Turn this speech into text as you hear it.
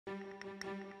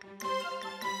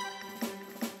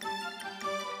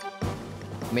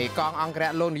មេកងអង្គ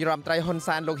រៈលោកនាយរដ្ឋមន្ត្រីហ៊ុន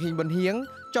សែនលោកហ៊ីងប៊ុនហៀង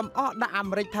ចំអកដាក់អា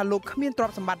មេរិកថាលោកគ្មានទ្រ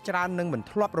ព្យសម្បត្តិច្រើននិងមិន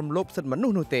ធ្លាប់រំលោភសិទ្ធិមនុ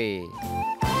ស្សនោះទេ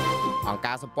អង្គ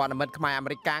ការសម្ព័ន្ធមិត្តខ្មែរអាមេ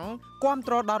រិកកាំងគាំ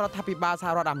ទ្រដល់រដ្ឋាភិបាលស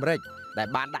ហរដ្ឋអាមេរិកដែល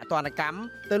បានដាក់ទណ្ឌកម្ម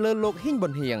ទៅលើលោកហ៊ីងប៊ុ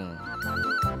នហៀង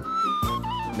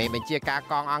មេបញ្ជាការ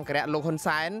កងអង្គរៈលោកហ៊ុន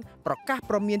សែនប្រកាស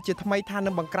ព្រមានជាថ្មីថានឹ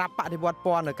ងបង្ក្រាបបដិវត្តព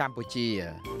ណ៌នៅកម្ពុជា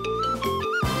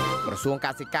ក្រសួងក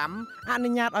សិកម្មអនុ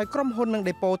ញ្ញាតឲ្យក្រុមហ៊ុននិង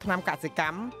ដេប៉ូថ្នាំកសិក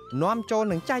ម្មនាំចូល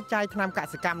និងចែកចាយថ្នាំក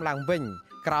សិកម្មឡើងវិញ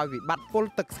ក្រោយវិបត្តិពុល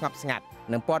ទឹកស្ងប់ស្ងាត់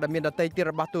និងព័ត៌មានដទៃទៀត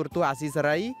របស់ទូរទស្សន៍អាស៊ីសេ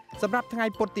រីសម្រាប់ថ្ងៃ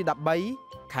ពុធទី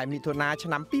13ខែមិថុនាឆ្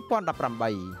នាំ2018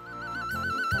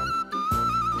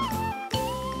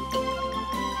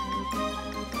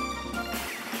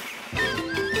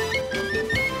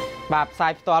បាទផ្សា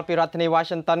យផ្ទាល់ពីរដ្ឋធានី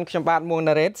Washington ខ្ញុំបាទមួង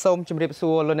ណារ៉េតសូមជម្រាប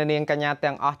សួរលោកអ្នកនាងកញ្ញា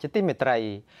ទាំងអស់ជាទីមេត្រី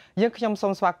យើងខ្ញុំសូ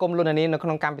មស្វាគមន៍លោកអ្នកនាងនៅក្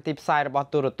នុងកម្មវិធីផ្សាយរបស់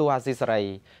ទូរទស្សន៍អាស៊ីសេរី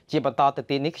ជាបន្តទៅ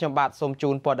ទៀតនេះខ្ញុំបាទសូមជូ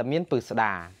នព័ត៌មានពិស្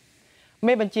ដា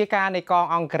មេបញ្ជាការនៃកង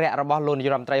អង្គរៈរបស់លោកនាយ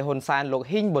រដ្ឋមន្ត្រីហ៊ុនសែនលោក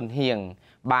ហ៊ីងប៊ុនហៀង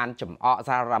បានចំអកស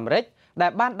ហរដ្ឋអាមេរិកដែ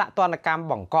លបានដាក់ទណ្ឌកម្ម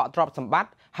បង្កកទ្រព្យសម្បត្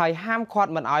តិហើយហាមឃា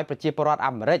ត់មិនឲ្យប្រជាពលរដ្ឋ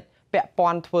អាមេរិកពាក់ព័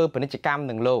ន្ធធ្វើពាណិជ្ជកម្ម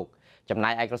នឹងលោកចំណែ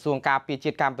កឯក្រសួងការពារជា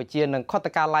តិកម្ពុជានិងខុទ្ទ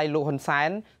កាល័យលោកហ៊ុនសែន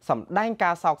សម្ដែង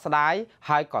ការសោកស្ដាយ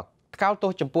ហើយក៏ថ្កោលទោ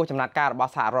សចំពោះចំណាត់ការរប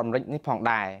ស់សហរដ្ឋអាមេរិកនេះផង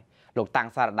ដែរលោកតាំង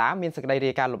សារដាមានសេចក្តី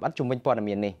រាយការណ៍លម្អិតជំវិញព័ត៌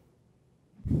មាននេះ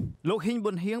លោកហ៊ីង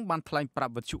ប៊ុនហៀងបានថ្លែងប្រា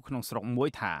ប់វិទ្យុក្នុងស្រុកមួយ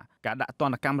ថាការដាក់ទ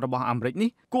ណ្ឌកម្មរបស់អាមេរិកនេះ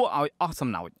គួរឲ្យអស់សំ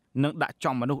ណើចនិងដាក់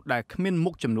ចំមនុស្សដែលគ្មាន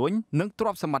មុខចំនួននិងទ្រ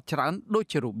ព្យសម្បត្តិច្រើនដូច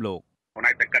ជារូបលោកhôm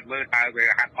nay តែគិតមើលតើវា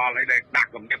ហាត់ផលអីដែលដាក់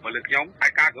គំនិតមកលើខ្ញុំហើ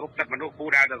យការគោរពសិទ្ធិមនុស្សគូ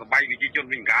ដែលទៅសបាយប្រជាជន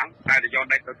វិញកាំងតែទៅយក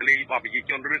ដេកទៅទលីរបស់ប្រជា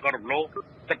ជនឬក៏រំលោភ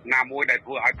សិទ្ធិណាមួយដែលធ្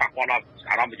វើឲ្យប៉ះពាល់ដល់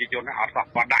អារម្មណ៍ប្រជាជនអត់សោះ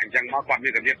គាត់ដាក់អញ្ចឹងមកគាត់មា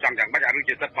នគំនិតចង់យ៉ាងម៉េចអាឬ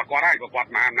ជាសិទ្ធិរបស់គាត់ហើយបើគាត់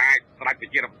មហាអំណាចស្ដេចប្រ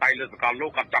ជាធិបតេយ្យលើសកលលោ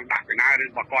កគាត់ចង់ដាក់ពីណាឬ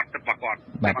របស់គាត់សិទ្ធិរបស់គាត់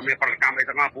តែមានប្រតិកម្មអី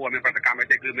ទាំងអស់ពួកមានប្រតិកម្មអី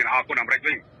ទេគឺមានអរគុណអាមេរិក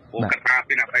វិញពួកគាត់ថា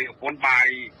ពីណាប្រៃប្រពន្ធបាយ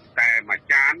តែមួយ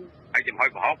ចានហើយចំហុយ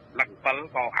ប្រហុកលឹក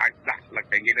7ក៏អាចដាក់លឹក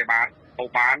តែងាយទៅបាន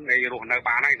បាននៃរស់នៅ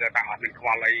បានហើយគឺថាអត់មានខ្វ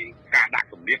ល់អីការដាក់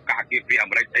គម្រាមការគៀបពីអា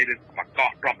មេរិកអីឬបាត់ក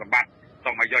កទ្រព្យសម្បត្តិ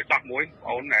សូមឲ្យយកចោះមួយបង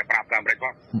អូនប្រាប់ទៅអាមេរិកគា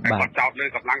ត់តែគាត់ចោទលើ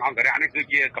កម្លាំងអង្គរៈនេះគឺ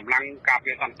ជាកម្លាំងការ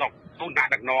ពារសន្តិសុខទូនដា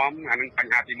ក់ដឹកនាំអានឹងប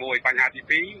ញ្ហាទី1បញ្ហាទី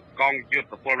2កងយុទ្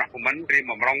ធពលរដ្ឋភូមិន្ទត្រៀម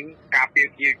បំរុងការពារ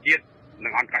ជាតិនិ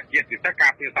ងអន្តរជាតិពិសេសកា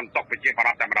រពារសន្តិសុខប្រជាប្រ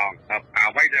ដ្ឋតែម្ដង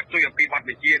អ្វីដែលជួយអំពីបទ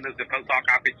បញ្ជានៅសិទ្ធិស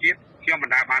ការពារជាតិខ្ញុំមិន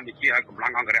ដែលបានបញ្ជាឲ្យកម្លាំ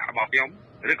ងអង្គរៈរបស់ខ្ញុំ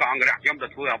ឬក៏អង្គរៈខ្ញុំទៅ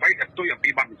ធ្វើអ្វីដែលជួយអំពី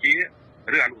បទបញ្ជា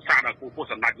ឬអនុសាសន៍ដល់គូពោះ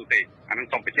សម្ដេចនោះទេអានឹង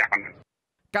សូមបញ្ជាក់ប៉ុណ្ណឹង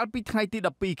កាលពីថ្ងៃទី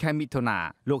12ខែមិថុនា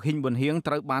លោកហ៊ីងប៊ុនហៀង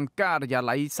ត្រូវបានការិយា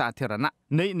ល័យសាធារណៈ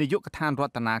នៃនាយកដ្ឋានរ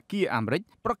ដ្ឋាភិបាលអាមេរិក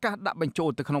ប្រកាសដាក់បញ្ចូល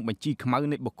ទៅក្នុងបញ្ជីខ្មៅ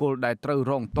នៃបុគ្គលដែលត្រូវ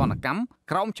រងទណ្ឌកម្ម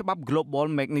ក្រោមច្បាប់ Global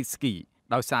Magnitsky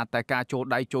ដោយសារតែការចូល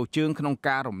ដៃចូលជើងក្នុង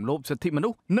ការរំលោភសិទ្ធិមនុ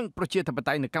ស្សនិងប្រជាធិប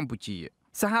តេយ្យនៅកម្ពុជា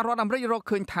សហរដ្ឋអាមេរិករក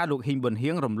ឃើញថាលោកហ៊ីងប៊ុនហៀ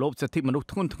ងរំលោភសិទ្ធិមនុស្ស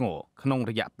ធ្ងន់ធ្ងរក្នុង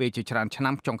រយៈពេលជាច្រើនឆ្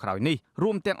នាំចុងក្រោយនេះ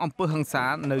រួមទាំងអំពើហិង្សា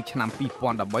នៅឆ្នាំ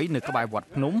2013នៅក្បែរវត្ត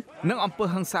ភ្នំនិងអំពើ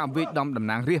ហិង្សាវាយដំតំ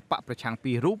ណាងរាស្ត្របកប្រឆាំង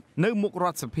ពីររូបនៅមុខរ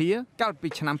ដ្ឋសភាកាលពី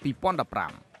ឆ្នាំ2015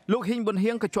លោកហ៊ីងប៊ុន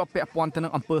ហៀងក៏ជាប់ពាក់ព័ន្ធទៅនឹ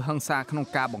ងអំពើហិង្សាក្នុង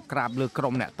ការបង្ក្រាបលើក្រុ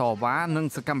មអ្នកតវ៉ានិង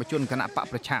សកម្មជនគណបក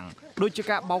ប្រឆាំងដូចជា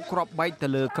ការបោកគ្រាប់បែកទៅ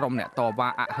លើក្រុមអ្នកតវ៉ា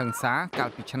អហិង្សាកាល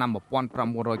ពីឆ្នាំ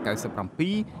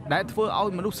1997ដែលធ្វើឲ្យ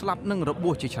មនុស្សស្លាប់និងរ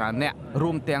បួសជាច្រើនអ្នក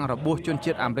រួមទាំងរបួសជន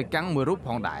ជាតិអាមេរិកកាំងមួយរូបផ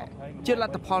ងដែរជាល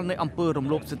ទ្ធផលនៃអំពើរំ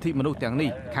លោភសិទ្ធិមនុស្សទាំងនេះ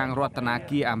ខាងរដ្ឋាភិ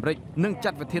បាលអាមេរិកនឹងចា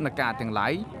ត់វិធានការទាំងឡា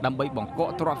យដើម្បីបង្កក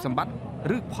ទ្រព្យសម្បត្តិ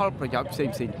ឬផលប្រយោជន៍ផ្សេង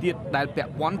ៗទៀតដែលពា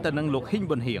ក់ព័ន្ធទៅនឹងលោកហ៊ីង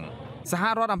ប៊ុនហៀងសហ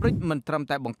រដ្ឋអាមេរិកមិនត្រឹម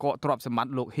តែបង្កកទ្រព្យសម្បត្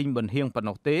តិលោកហ៊ីងប៊ុនហៀងប៉ុណ្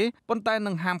ណោះទេប៉ុន្តែ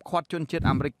នឹងហាមឃាត់ជនជាតិ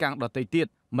អាមេរិកកាំងដទៃទៀត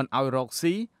មិនឲ្យរក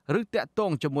ស៊ីឬតាក់ទ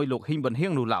ងជាមួយលោកហ៊ីងប៊ុនហៀ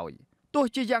ងនោះឡើយទោះ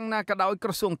ជាយ៉ាងណាក៏ដោយក្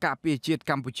រសួងការពារជាតិ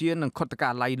កម្ពុជានិងខុទ្ទកា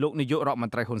ល័យលោកនាយករដ្ឋម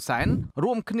ន្ត្រីហ៊ុនសែន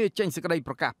រួមគ្នាចេញសេចក្តី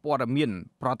ប្រកាសព័ត៌មាន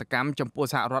ប្រតិកម្មចំពោះ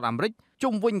សហរដ្ឋអាមេរិក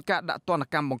ជុំវិញការដាក់ទណ្ឌ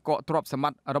កម្មបង្កកទ្រព្យសម្ប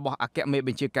ត្តិរបស់អគ្គមេប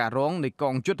ញ្ជាការរងនៃក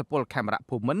ងយុទ្ធពលខេមរៈ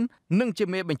ភូមិន្ទនិងជា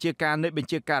មេបញ្ជាការនៃបញ្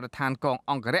ជាការដ្ឋានកង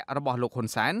អង្គរៈរបស់លោកហ៊ុន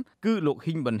សែនគឺលោក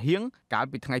ហ៊ីងប៊ុនហៀងកាល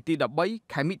ពីថ្ងៃទី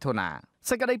13ខែមិថុនា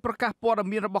សេចក្តីប្រកាសព័ត៌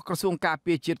មានរបស់ក្រសួងការ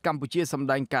ពារជាតិកម្ពុជាសម្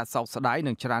ដែងការសោកស្ដាយ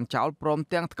និងច្រានចោលព្រម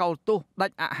ទាំងថ្កោលទោសដា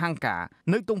ច់អហង្ការ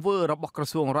នៅទង្វើរបស់ក្រ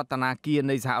សួងរដ្ឋាភិបាល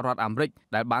នៃសហរដ្ឋអាមេរិក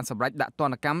ដែលបានសម្រេចដាក់ទ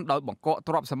ណ្ឌកម្មដោយបង្កក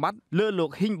ទ្រព្យសម្បត្តិលើលោក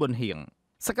ហ៊ីងប៊ុនហៀង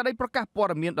សេចក្តីប្រកាសព័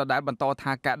ត៌មានដដែលបន្ត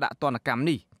ថាការដាក់ទណ្ឌកម្ម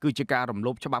នេះគឺជាការរំ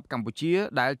លោភច្បាប់កម្ពុជា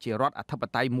ដែលជារដ្ឋអធិប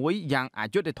តេយ្យមួយយ៉ាងអ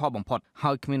យុត្តិធម៌បំផុត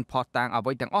ហើយគ្មានភស្តុតាងអ្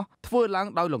វីទាំងអស់ធ្វើឡើង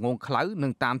ដោយល្ងងខ្លៅនិ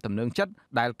ងតាមទំនឹងចិត្ត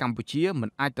ដែលកម្ពុជាមិន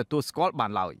អាចទទួលស្គាល់បា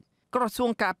នឡើយ ក្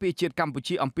រសួងការពារជាតិ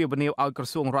កម្ពុជាអំពាវនាវឲ្យក្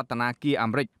រសួងរដ្ឋាភិបាលអា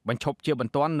មេរិកបញ្ឈប់ជាបន្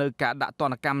ទាន់នៅការដាក់ទ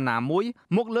ណ្ឌកម្មណាមួយ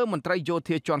មកលើ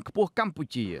មន្ត្រីយោធាជាន់ខ្ពស់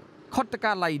កម្ពុជាខុទ្ទ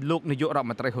កាល័យលោកនាយករដ្ឋ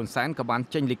មន្ត្រីហ៊ុនសែនក៏បា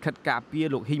នចេញលិខិតការពា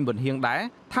រលោកហ៊ីងប៊ុនហៀងដែរ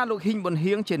ថាលោកហ៊ីងប៊ុ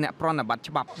នហៀងជាអ្នកប្រណិប័ត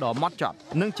ច្បាប់ដ៏ហ្មត់ចត់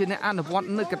និងជាអ្នកអនុវត្ត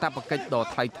នូវកាតព្វកិច្ចដ៏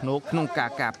ថ្លៃថ្នូរក្នុងកា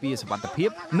រការពារសុវត្ថិភា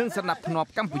ពនិង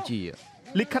សណ្ដាប់ធ្នាប់កម្ពុជា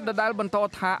លិខិតដដែលបន្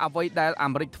តថាអ្វីដែលអា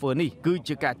មេរិកធ្វើនេះគឺ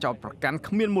ជាការចោទប្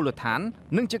រកាន់គ្មានមូលដ្ឋាន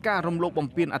និងជាការរំលោ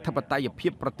ភបំពានអធិបតេយ្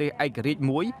យភាពប្រទេសឯករាជ្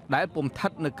យមួយដែលពុំស្ថិ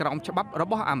តនៅក្រោមច្បាប់រប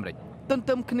ស់អាមេរិកទន្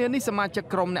ទឹមគ្នានេះសមាជិក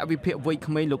ក្រុមអ្នកវិភាគវ័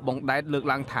យក្មេងលោកបងដែតលើ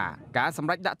កឡើងថាការសម្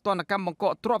រេចដាក់ទណ្ឌកម្មបង្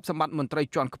កកទ្រព្យសម្បត្តិ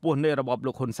មន្ត្រីជាន់ខ្ពស់នៃរប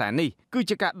បលោកហ៊ុនសែននេះគឺ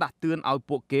ជាការដាស់តឿនឲ្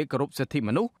យពួកគេគោរពសិទ្ធិ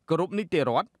មនុស្សគោរពនីតិ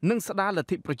រដ្ឋនិងស្ដារ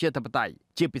លទ្ធិប្រជាធិបតេយ្យ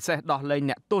ជាពិសេសដោះលែ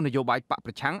ងអ្នកទោសនយោបាយបកប្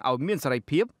រឆាំងឲ្យមា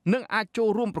នសេរីភាពនិងអាចចូ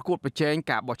លរួមប្រកួតប្រជែង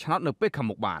ការបោះឆ្នោតនៅពេលខា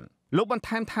ងមុខបានលោក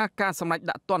បន្ថែមថាការសម្រេ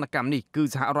ចដាក់ទណ្ឌកម្មនេះគឺ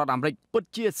សហរដ្ឋអាមេរិកពិត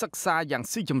ជាសិក្សាយ៉ាង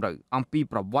ស៊ីជម្រៅអំពី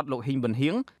ប្រវត្តិលោកហ៊ីងប៊ុ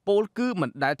នហៀងពោលគឺមិន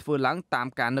ដែលធ្វើឡើងតា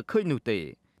មការនឹកឃើញ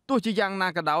នោះទេទោះជាយ៉ាង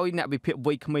ណាក៏ដោយអ្នកវិភាគ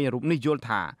វ័យក្មេងរូបនេះ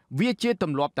យល់ថាវាជាទ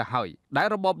ម្លាប់ទៅហើយដែល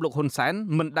របបលោកហ៊ុនសែ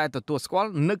នមិនដែលទទួ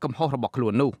លស្គាល់នៅកំហុសរបស់ខ្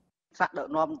លួននោះថ្នាក់ដឹ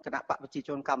កនាំគណៈបកប្រជា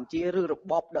ជនកម្ពុជាឬរប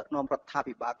បដឹកនាំរដ្ឋា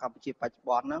ភិបាលកម្ពុជា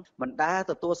បច្ចុប្បន្នហ្នឹងមិនដែល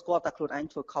ទទួលស្គាល់តែខ្លួនឯ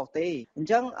ងធ្វើខុសទេ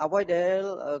អញ្ចឹងអ្វីដែ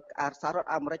លសហរដ្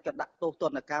ឋអាមេរិកក៏ដាក់ទោសទ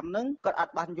ណ្ឌកម្មហ្នឹងក៏អា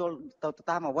ចបាន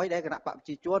យល់ទៅតាមអ្វីដែលគណៈបកប្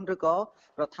រជាជនឬក៏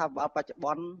រដ្ឋាភិបាលបច្ចុប្ប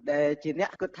ន្នដែលជាអ្នក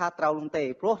គិតថាត្រូវ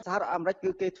នោះទេព្រោះសហរដ្ឋអាមេរិ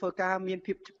កគឺគេធ្វើការមា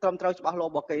នភាពត្រឹមត្រូវច្បាស់លាស់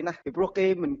របស់គេណាពីព្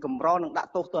រោះគេមិនកម្រនឹ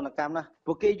ងដាក់ទោសទណ្ឌកម្មណាព្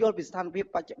រោះគេយល់ពីស្ថានភាព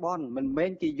បច្ចុប្បន្នមិនមែ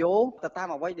នគេយកទៅតាម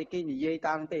អ្វីដែលគេនិយាយ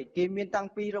តាមទេគេមានតាំង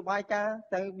ពីរបាយកា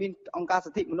រណ៍តែមានអង្គកា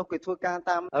រសិទ្ធិមនុស្សគេធ្វើការ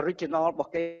តាម original រប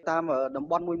ស់គេតា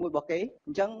មតំបន់មួយរ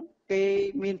បស់គេអញ្ចឹ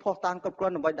ងគេមានភស្តុតាងគ្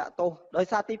រប់គ្រាន់ដើម្បីដាក់ទោសដោ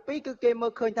យសារទី2គឺគេមើ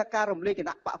លឃើញថាការរំលាយ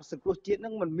គណៈបកសង្គ្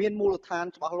រោះជាតិនឹងមិនមានមូ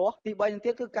លដ្ឋានច្បាស់លាស់ទី3នឹ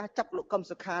ងទៀតគឺការចាប់លោកកឹ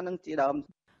មសុខានឹងជាដើ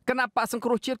មគណៈបក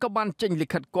សង្គ្រោះជាតិក៏បានចេញលិ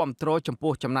ខិតគាំទ្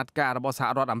រចំពោះចំណាត់ការរបស់ស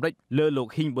ហរដ្ឋអាមេរិកលើលោ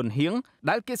កហ៊ីងប៊ុនហៀង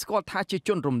ដែលគេស្គាល់ថាជាជ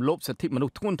នរំលោភសិទ្ធិ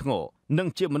មនុស្សធ្ងន់ធ្ង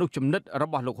រនិងជាមនុស្សចំណិតរ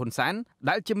បស់លោកហ៊ុនសែ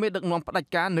នដែលជាមេដឹកនាំផ្ដាច់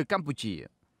ការនៅកម្ពុជា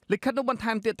លិខិតនោះ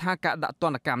បន្ថែមទៀតថាការដាក់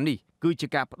ទណ្ឌកម្ម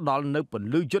នេះគឺជាការផ្ដល់នូវ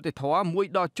ពន្លឺយុត្តិធម៌មួ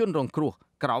យដល់ជនរងគ្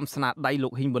រោះក្រោមស្នាដៃលោ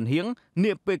កហ៊ីងប៊ុនហៀង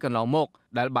នាពេលកន្លងមក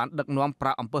ដែលបានដឹកនាំប្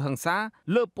រើអំពើហិង្សា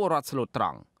លើពលរដ្ឋស្លូតត្រ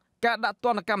ង់ការដាក់ទ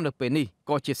ណ្ឌកម្មនៅពេល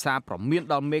នេះក៏ជាសារព្រមាន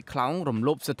ដល់មេខ្លោងរំ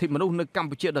លោភសិទ្ធិមនុស្សនៅកម្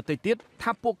ពុជាដទៃទៀត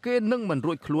ថាពួកគេនឹងមិ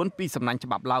នរួចខ្លួ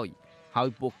នពីសំណាញ់ច្បាប់ឡើយហើ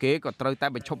យពួកគេក៏ត្រូ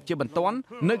វតែបញ្ឈប់ជាបន្ទាន់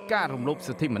នៅការរំលោភ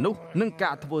សិទ្ធិមនុស្សនិ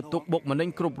ងការធ្វើទុកបុកម្នេ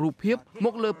ញគ្រប់រូបភាព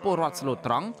មកលើពលរដ្ឋស្លូ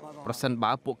តត្រង់ប្រសិន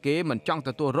បើពួកគេមិន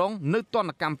ចង់ទទួលរងនៅទណ្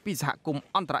ឌកម្មពីសហគ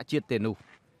មន៍អន្តរជាតិទេ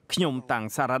នោះខ្ញុំតាំង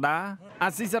សា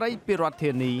រ៉ាដាអាស៊ីសេរីពីរដ្ឋ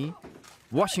ធានី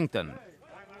Washington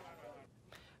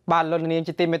បាទលោកនា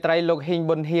ងជាទីមេត្រីលោកហ៊ីង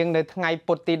ប៊ុនហៀ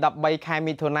ងនៅថ្ងៃពុធទី13ខែ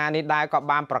មិថុនានេះដែរក៏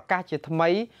បានប្រកា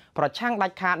សជាថ្មីប្រឆាំងដា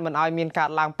ច់ខាតមិនឲ្យមានកា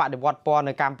រឡើងបដិវត្តពណ៌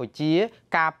នៅ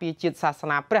កម្ពុជាការពារជាតិសាស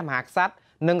នាព្រះមហាក្សត្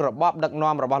រនិងរបបដឹក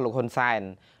នាំរបស់លោកហ៊ុនសែ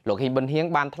នលោកហ៊ីងប៊ុនហៀ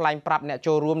ងបានថ្លែងប្រាប់អ្ន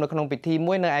កចូលរួមនៅក្នុងពិធី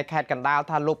មួយនៅឯខេត្តកណ្ដា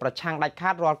លថាលោកប្រឆាំ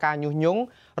ងដាច់ខាតរាល់ការញុះ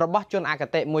ញង់របស់ជនអ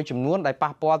គតិមួយចំនួនដែល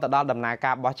ប៉ះពាល់ទៅដល់ដំណើ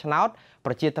រការបោះឆ្នោតប្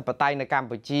រជាធិបតេយ្យនៅកម្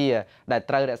ពុជាដែ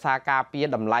លត្រូវរក្សាការពា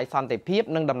រតម្លៃសន្តិភាព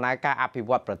និងដំណើរការអភិ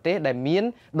វឌ្ឍប្រទេសដែ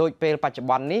លមានដូចពេល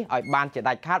បច្ចុប្បន្ននេះឲ្យបានជា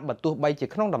ដាច់ខាតបើទោះបីជា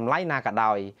ក្នុងតម្លៃណាក៏ដោ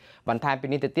យបន្ថែ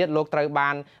មពីនេះទៅទៀតលោកត្រូ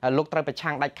វប្រ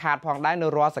ឆាំងដាច់ខាតផងដែរនៅ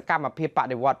រាល់សកម្មភាព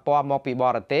បដិវត្តពណ៌មកពី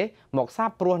បរទេសម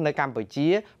កសាបព្រោះនៅកម្ពុជា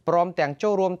ព្រមទាំងចូ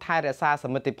លរួមថែរក្សាស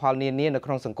មិទ្ធផ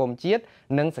លនានានៅក្នុងសង្គ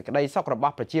មជាតិនិងសេចក្តីសុខរប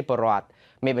ស់ប្រជាពលរដ្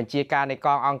ឋមេបញ្ជាការនៃក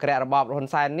ងអង្គរៈរបបហ៊ុន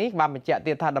សែននេះបានបញ្ជាក់ទៀ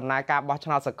តថាដំណើរការបោះឆ្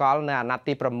នោតសកលនៅអា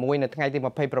ណត្តិទី6នៅថ្ងៃទី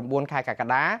29ខែកក្ក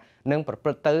ដានឹងប្រព្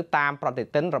រឹត្តទៅតាមប្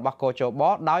រតិទិនរបស់កោជប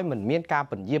ដោយមិនមានការ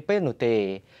ពន្យាពេល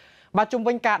នោះទេបាទ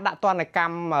ជុំវិញការដាក់ទណ្ឌក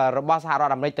ម្មរបស់សហរដ្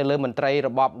ឋអាមេរិកទៅលើមន្ត្រីរ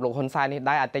បបលោកហ៊ុនសែន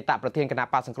នេះដែរអតីតប្រធាន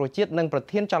គណៈបកសង្គ្រោះជាតិនិងប្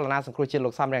រធានចលនាសង្គ្រោះជាតិ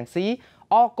លោកសំរងស៊ី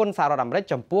អរគុណសហរដ្ឋអាមេរិក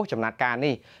ចំពោះចំណាត់ការ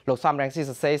នេះលោកសំរងស៊ីស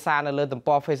រសេរសា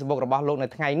រនៅលើទំព័រ Facebook របស់លោ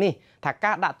កនៅថ្ងៃនេះថា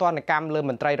ការដាក់ទណ្ឌកម្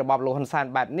មលើមន្ត្រីរបបលោកហ៊ុនសែ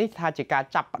នបែបនេះថាជាការ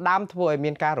ចាប់ផ្ដើមធ្វើឲ្យ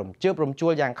មានការរំជើ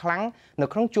បរំជួលយ៉ាងខ្លាំងនៅ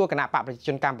ក្នុងជួរគណៈបកប្រជា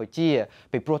ជន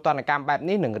កម្ពុជាពីព្រោះទណ្ឌកម្មបែ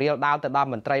បនេះនឹងរាលដាលទៅដល់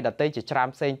មន្ត្រីដទៃជាច្រើ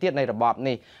នផ្សេងទៀតនៃរបប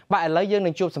នេះបាទឥឡូវយើ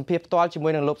ងនឹងជួបសម្ភាសផ្ទាល់ជាមួយ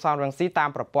នឹងលោកសំរង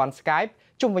ស៊ីតាមប្រព័ន្ធ Skype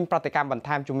ជុំវិញប្រតិកម្មបន្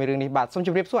ថែមជាមួយរឿងនេះបាទសូម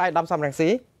ជម្រាបសួរអាយដាមសំរងស៊ី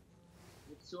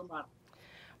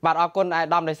បាទអរគុណអា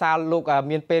យដាមដោយសារលោ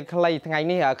កមានពេ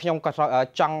លខ្លីថ្ងៃនេះខ្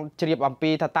ញុំក៏ចង់ជ្រា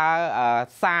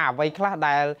បអំពីថាតើសារអ្វីខ្លះ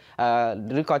ដែ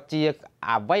លឬក៏ជា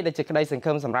អ្វីដែលជាក្តីសង្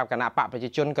ឃឹមសម្រាប់គណៈបកប្រជា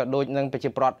ជនក៏ដូចនឹងប្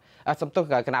រជាពលរដ្ឋសំទោស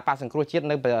គណៈបកសង្គ្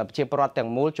រោះជាតិនៅប្រជាពលរដ្ឋទាំង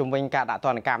មូលជុំវិញការដាក់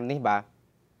ទណ្ឌកម្មនេះបាទ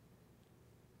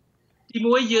ទី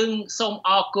មួយយើងសូមអ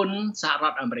រគុណសហ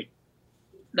រដ្ឋអាមេរិ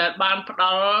កដែលបានផ្ដ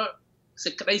ល់សេ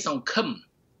ចក្តីសង្ឃឹ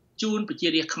មជូនប្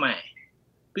រជារាស្ត្រខ្មែ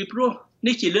រពីព្រោះ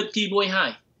នេះជាលើកទី1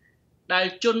ហើ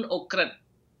យដែលជនអូក្រិ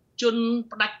តជ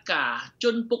នផ្ដាច់ការ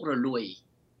ជនពុករលួយ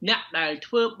អ្នកដែល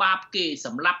ធ្វើបាបគេស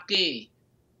ម្លាប់គេ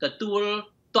ទទួល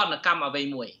ទណ្ឌកម្មអ្វី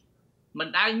មួយមិន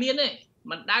ដែលមានទេ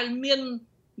មិនដែលមាន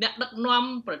អ្នកដឹកនាំ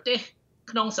ប្រទេស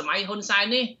ក្នុងសម័យហ៊ុនសែន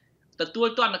នេះទទួល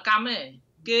ទណ្ឌកម្មទេ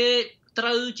គេត្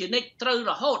រូវជានិច្ចត្រូវ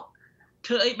រហូត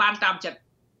ធ្វើអីបានតាមចិត្ត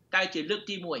តែជាលើក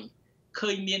ទី1ឃើ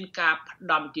ញមានការផ្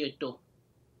ដន់ទាទោស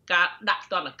ការដាក់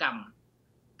ទណ្ឌកម្ម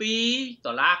ពី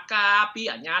តុលាការពី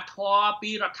អាជ្ញាធរពី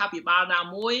រដ្ឋាភិបាលណា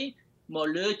មួយមក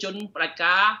លើជនផ្ដាច់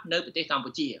ការនៅប្រទេសកម្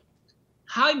ពុជា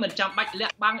ហើយមិនចាំបាច់លា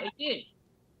ក់បាំងអីទេ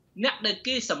អ្នកដែល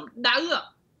គេសម្ដៅ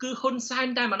គឺហ៊ុនសែន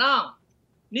តែម្ដង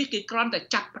នេះគេគ្រាន់តែ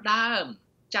ចាប់ផ្ដើម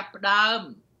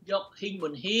យកហ៊ីងប៊ុ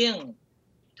នហៀង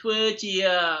ធ្វើជា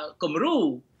គំរូ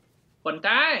ប៉ុន្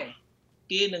តែ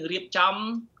គេនឹងរៀបចំ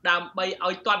ដើម្បី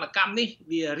ឲ្យទណ្ឌកម្មនេះ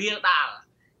វារៀលដាល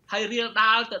ហើយរៀល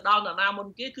ដាលទៅដល់នរណាមុន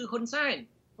គេគឺហ៊ុនសែ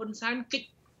នគិត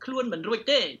ខ្លួនមិនរួច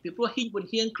ទេពីព្រោះហ៊ីងប៊ុន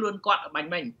ហៀងខ្លួនគាត់បា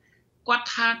ញ់មិញគាត់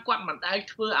ថាគាត់មិនដែល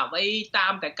ធ្វើអ្វីតា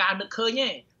មតែការនឹកឃើញទេ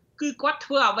គឺគាត់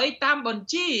ធ្វើអ្វីតាមបញ្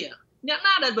ជាអ្នក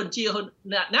ណាដែលបញ្ជាហ៊ុន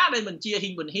អ្នកណាដែលបញ្ជាហ៊ី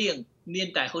ងប៊ុនហៀងមាន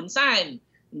តែហ៊ុនសែន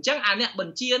អញ្ចឹងអាអ្នកប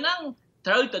ញ្ជាហ្នឹង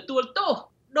ត្រូវទទួលទោស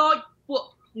ដោយពួក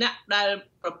អ្នកដែល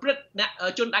ប្រព្រឹត្តអ្នក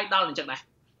ជនដៃដល់អញ្ចឹងដែរ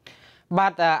បា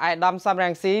ទអាយដាមសំរ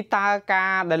ងស៊ីតើកា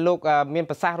រដែលលោកមាន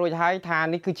ប្រសាសន៍រួចហើយថា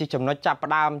នេះគឺជាចំណុចចាប់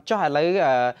ផ្ដើមចុះឥឡូវ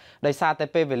ដោយសារតែ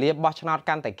ពេលវេលាបោះឆ្នោត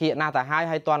កាន់តែគៀកណាស់ទៅហើយ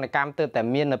ទណ្ឌកម្មទើបតែ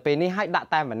មាននៅពេលនេះហើយដាក់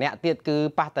តែម្នាក់ទៀតគឺ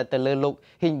ប៉ះតែទៅលើលោក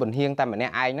ហ៊ីងប៊ុនហៀងតែម្នា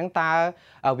ក់ឯងហ្នឹងតើ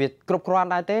វាគ្រប់គ្រាន់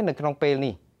ដែរទេនៅក្នុងពេល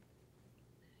នេះ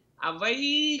អ្វី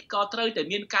ក៏ត្រូវតែ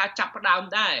មានការចាប់ផ្ដើម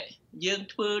ដែរយើង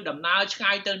ធ្វើដំណើរឆ្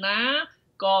ងាយទៅណា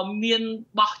ក៏មាន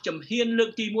បោះជំហានលើ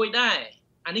កទី1ដែរ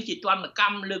អានេះជាទណ្ឌក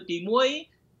ម្មលើកទី1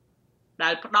ដែ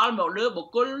លផ្ដាល់មកលើបុ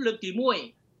គ្គលលើកទី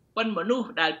1ប៉ុន្តែមនុស្ស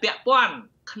ដែលពាក់ព័ន្ធ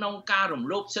ក្នុងការរំ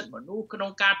លោភសិទ្ធិមនុស្សក្នុ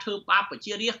ងការធ្វើបាបប្រ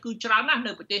ជារាស្ត្រគឺច្រើនណាស់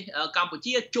នៅប្រទេសកម្ពុ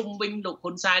ជាជុំវិញលោក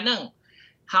ហ៊ុនសែនហ្នឹង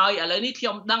ហើយឥឡូវនេះខ្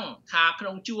ញុំដឹងថាក្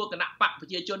នុងជួរគណៈបកប្រ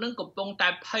ជាជនហ្នឹងកំពុងតែ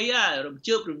ភ័យរំ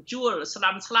ជើបរំជួលស្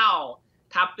ដាំស្លោ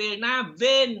ថាពេលណា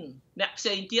វេនអ្នកផ្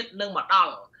សេងទៀតនឹងមកដ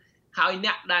ល់ហើយ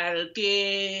អ្នកដែលគេ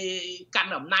កា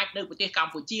ន់អំណាចនៅប្រទេសក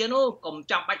ម្ពុជានោះកុំ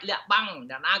ចាំបាច់លាក់បាំង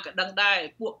អ្នកណាក៏ដឹងដែរ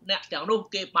ពួកអ្នកទាំងនោះ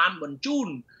គេបានបញ្ជូន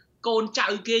កូនចៅ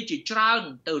គេជាច្រើន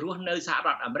ទៅរស់នៅសហរ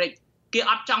ដ្ឋអាមេរិកគេ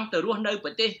អត់ចង់ទៅរស់នៅប្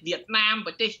រទេសវៀតណាម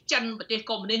ប្រទេសចិនប្រទេស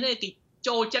កុម្មុយនីសទេគេ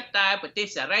ចូលចិត្តតែប្រទេស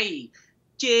សេរី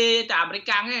ជេរតែអាមេរិក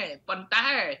ទេប៉ុន្តែ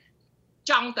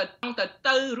ចង់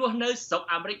ទៅរស់នៅស្រុក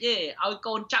អាមេរិកទេឲ្យ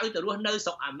កូនចៅទៅរស់នៅស្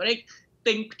រុកអាមេរិក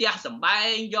ទិញផ្ទះសម្បែ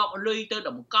ងយកលុយទៅ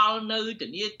តម្កល់នៅធ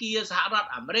នាគារសហរដ្ឋ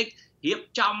អាមេរិករៀប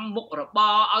ចំមុខរប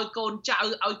រឲ្យកូនចៅ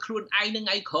ឲ្យខ្លួនឯងនឹង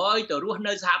ឯងក្រោយទៅរស់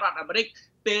នៅសហរដ្ឋអាមេរិក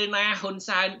ពេលណាហ៊ុន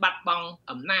សែនបាត់បង់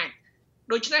អំណាច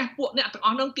ដូច្នេះពួកអ្នកទាំងអ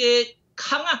ស់នោះគេ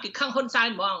ខឹងហ៊ុនសែន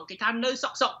ហ្មងគេថានៅសុ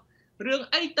ករឿង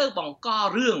អីទៅបង្ក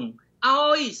រឿង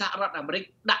ឲ្យសហរដ្ឋអាមេរិក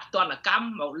ដាក់ទណ្ឌកម្ម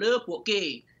មកលើពួកគេ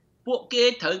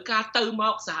ត្រូវការទៅម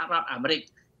កសហរដ្ឋអាមេរិក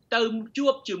ទៅជួ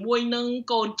បជាមួយនឹង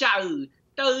កូនចៅ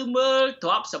ទៅមើលទ្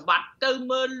រព្យសម្បត្តិទៅ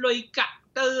មើលលុយកាក់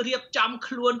ទៅរៀបចំ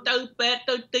ខ្លួនទៅពេទ្យ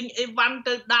ទៅទិញអីវ៉ាន់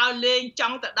ទៅដើរលេងច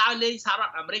ង់ទៅដើរលេងសហរ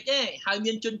ដ្ឋអាមេរិកទេហើយ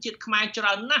មានជនជាតិខ្មែរច្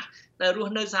រើនណាស់ដែលរ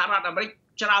ស់នៅសហរដ្ឋអាមេរិក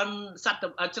ច្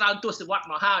រើនទសវត្សរ៍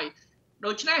មកហើយ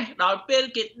ដូច្នេះដល់ពេល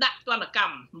គេដាក់ទណ្ឌក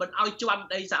ម្មមិនឲ្យជន់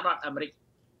ដីសហរដ្ឋអាមេរិក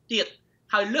ទៀត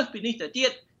ហើយលើសពីនេះទៅទៀ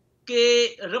តគេ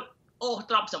រឹបអូស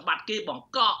ទ្រព្យសម្បត្តិគេបង្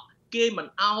កក់គេមិន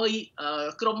អោយ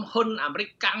ក្រុមហ៊ុនអាមេរិក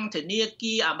កាំងធនា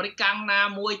គារអាមេរិកកាំងណា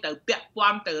មួយទៅពាក់ព័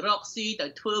ន្ធទៅរកស៊ីទៅ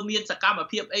ធ្វើមានសកម្ម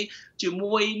ភាពអីជា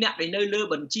មួយអ្នកដែលនៅលើ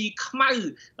បញ្ជីខ្មៅ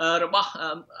របស់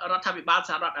រដ្ឋាភិបាល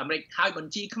សហរដ្ឋអាមេរិកហើយប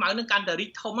ញ្ជីខ្មៅនឹងកាន់តែរីក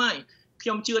ធំហើយខ្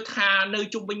ញុំជឿថានៅ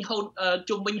ជុំវិញ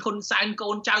ហ៊ុនសែនកូ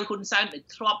នចៅហ៊ុនសែនដែល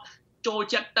ធ្លាប់ចូល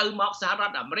ចិត្តទៅមកសហរ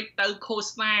ដ្ឋអាមេរិកទៅឃោស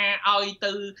នាឲ្យ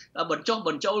ទៅបញ្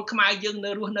ចូលខ្មែរយើង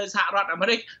នៅរស់នៅសហរដ្ឋអាមេ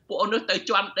រិកពួកនោះទៅ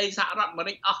ជន់ដីសហរដ្ឋអាមេ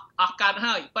រិកអស់កើត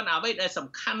ហើយប៉ុន្តែអ្វីដែលសំ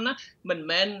ខាន់ណាមិន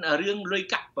មែនរឿងលុយ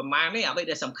កាក់ប្រមាណទេអ្វី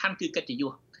ដែលសំខាន់គឺកិត្តិយ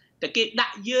សតែគេដា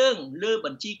ក់យើងលើប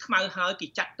ញ្ជីខ្មៅហើយគេ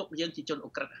ចាត់ទុកយើងជាជនអូ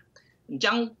ក្រិដ្ឋអញ្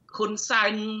ចឹងហ៊ុនសែ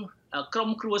នក្រុម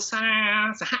គ្រួសារ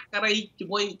សហការីជា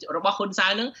មួយរបស់ហ៊ុនសែ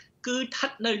នហ្នឹងគឺស្ថិ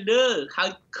តនៅលើហើយ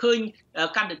ឃើញ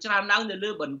កាន់តែច្រើនឡើងនៅលើ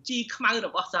បញ្ជីខ្មៅរ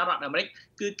បស់សហរដ្ឋអាមេរិក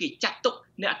គឺគេចាត់ទុក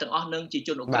អ្នកទាំងអស់នឹងជាជ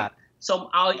នអូក្រិដ្ឋសូម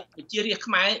ឲ្យប្រជារាស្ត្រ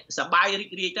ខ្មែរសប្បាយរី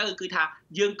ករាយទៅគឺថា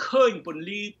យើងឃើញពន្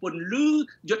លឺ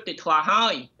យុត្តិធម៌ហើ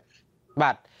យ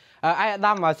បាទអាយ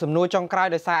ដាមសំណួរចុងក្រោយ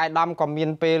ដោយសារអាយដាមក៏មាន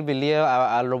ពេលវេលា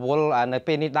រវល់នៅ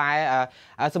ពេលនេះដែរ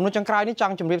សំណួរចុងក្រោយនេះច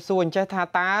ង់ជម្រាបសួរអញ្ចេះថា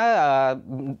តើ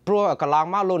ព្រោះកន្លង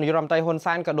មកលោកនាយរដ្ឋមន្ត្រីហ៊ុន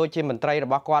សែនក៏ដូចជាមន្ត្រីរ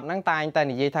បស់គាត់ហ្នឹងតែងតែ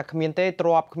និយាយថាគ្មានទេទ្រ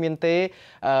ព្យគ្មានទេ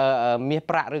មាស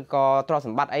ប្រាក់ឬក៏ទ្រព្យស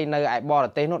ម្បត្តិអីនៅឯបរ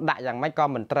ទេសនោះដាក់យ៉ាងម៉េចក៏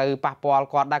មិនត្រូវប៉ះពាល់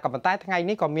គាត់ដែរក៏ប៉ុន្តែថ្ងៃ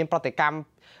នេះក៏មានប្រតិកម្ម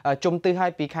ជុំទិសឲ្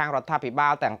យពីខាងរដ្ឋាភិបា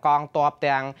លទាំងកងទ័ព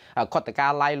ទាំងខុទ្ទកា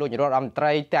ល័យលោកនាយករដ្ឋមន្ត្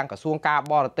រីទាំងក្រសួងការ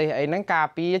បរទេសអីហ្នឹងការ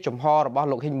ពារជំហររបស់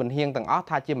លោកហ៊ីងប៊ុនហៀងទាំងអស់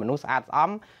ថាជាមនុស្សស្អាតស្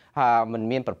អំមិន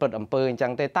មានប្រព្រឹត្តអំពើអញ្ចឹ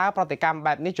ងទេតើប្រតិកម្ម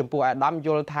បែបនេះចំពោះអាដាមយ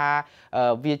ល់ថា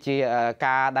វាជា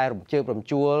ការដែលរំជើបរំ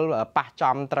ជួលប៉ះ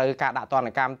ចំត្រូវការដាក់ទណ្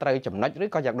ឌកម្មត្រូវចំណុចឬ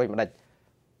ក៏យ៉ាងដូចម្ដេច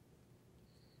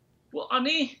ពួកអ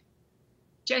នេះ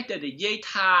ចេះតែនិយាយ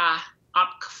ថាអ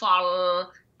ត់ខ្វល់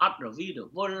អត់រវីរ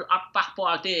វល់អត់ប៉ះពា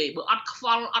ល់ទេបើអត់ខ្វ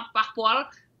ល់អត់ប៉ះពាល់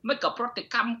មិនក៏ប្រតិ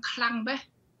កម្មខ្លាំងបែប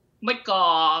មិនក៏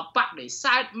បដិ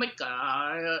សេធមិនក៏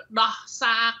ដោះ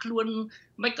សារខ្លួន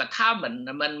មិនក៏ថា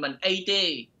មិនអីទេ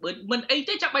បើមិនអី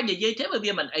ទេចាំបាច់និយាយទេបើ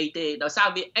វាមិនអីទេដោយសារ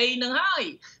វាអីនឹងហើយ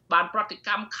បានប្រតិក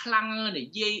ម្មខ្លាំងនិ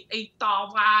យាយអីត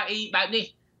វ៉ាអីបែបនេះ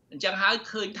អញ្ចឹងហើយ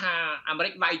ឃើញថាអាមេរិ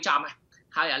កវាយចំ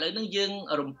ហើយឥឡូវនេះយើង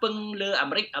រំពឹងលើអា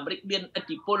មេរិកមានឥទ្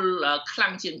ធិពលខ្លាំ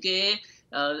ងជាងគេ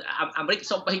អាមេរិក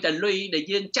សូម្បីតែលុយដែល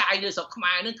យើងចាយលើស្រុកខ្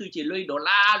មែរហ្នឹងគឺជាលុយដុល្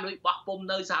លារលុយបោះពុំ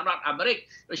នៅសហរដ្ឋអាមេរិក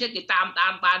ដូច្នេះគេតាម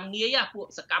បានងាយពួក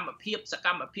សកម្ម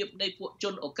ភាពនៃពួកជ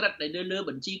នអូក្រិតដែលនៅលើ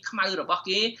បញ្ជីខ្មៅរបស់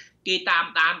គេតាម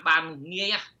បានងា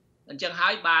យអញ្ចឹងហើ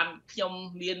យបានខ្ញុំ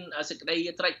មានសេចក្តី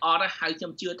ត្រេកអរហើយខ្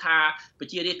ញុំជឿថាប្រ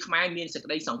ជារាស្ត្រខ្មែរមានសេចក្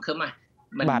តីសង្ឃឹម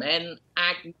មិនមែន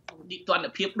អាចនិទាន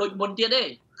ភាពដូចមុនទៀតទេ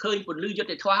ឃើញពន្លឺយុទ្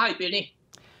ធធម៌ហើយពេលនេះ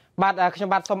បាទខ្ញុំ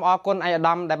បាទសូមអរគុណអាយ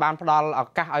ដាមដែលបានផ្ដល់ឱ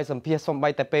កាសឲ្យសម្ភាសសូម្បី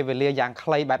តែពេលវេលាយ៉ាងខ្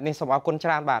លីបែបនេះសូមអរគុណច្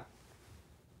រើនបាទ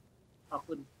អរ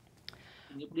គុណ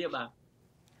ជំរាបលា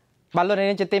បាទលោក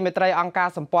នាងជាទីមេត្រីអង្គការ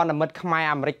សម្ព័ន្ធមិត្តខ្មែរ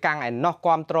អាមេរិកកាំងឯណោះ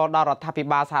គាំទ្រដល់រដ្ឋាភិ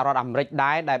បាលសហរដ្ឋអាមេរិក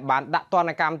ដែរដែលបានដាក់ទណ្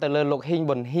ឌកម្មទៅលើលោកហ៊ីង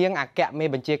ប៊ុនហៀងអគ្គមេ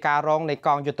បញ្ជាការរងនៃក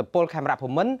ងយុទ្ធពលខេមរៈភូ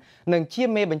មិន្ទនិងជា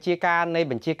មេបញ្ជាការនៃ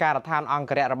បញ្ជាការដ្ឋានអង្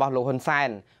គរៈរបស់លោកហ៊ុនសែ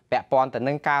នពាក់ព័ន្ធទៅ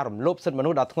នឹងការរំលោភសិទ្ធិមនុ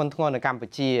ស្សដ៏ធ្ងន់ធ្ងរនៅកម្ពុ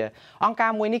ជាអង្គកា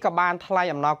រមួយនេះក៏បានថ្លែង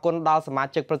អំណរគុណដល់សមា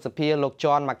ជិកព្រឹទ្ធសភាលោក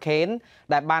John McCain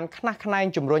ដែលបានខ្នះខ្នែង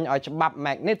ជំរុញឲ្យច្បាប់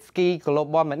Magnitsky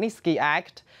Global Magnitsky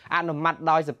Act អនុម័ត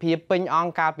ដោយសភាពេញអ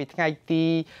ង្គកាលពី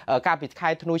ខែ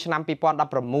ធ្នូឆ្នាំ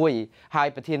2016ហើយ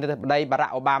ប្រធានាធិបតីបារ៉ា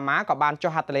ក់អូបាម៉ាក៏បាន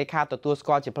ចុះហត្ថលេខាទទួលស្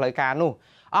គាល់ជាផ្លូវការនោះ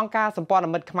អង្គការសម្ព័ន្ធ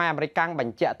មិត្តខ្មែរអាមេរិកកាំងប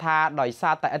ញ្ជាក់ថាដោយ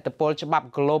សារតែឥទ្ធិពលច្បាប់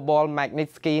Global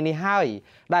Magnitsky នេះហើយ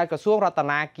ដែលក្រសួងរដ្ឋាភិ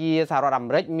បាលសហរដ្ឋអា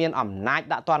មេរិកមានអំណាច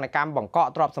ដាក់ទណ្ឌកម្មបង្កក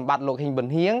ទ្រព្យសម្បត្តិលោកហ៊ីងប៊ុន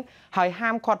ហៀងហើយហា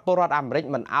មឃាត់ពលរដ្ឋអាមេរិក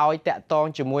មិនឲ្យតាក់ទង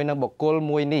ជាមួយនឹងបុគ្គល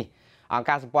មួយនេះអង្គ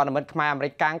ការសម្ព័ន្ធមិត្តខ្មែរអាមេរិ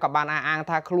កកាំងក៏បានអះអាង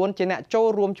ថាខ្លួនជាអ្នកចូល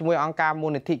រួមជាមួយអង្គការមូ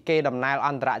លនិធិកេរដំណែលអ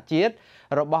ន្តរជាតិ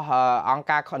របស់អង្គ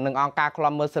ការឃ្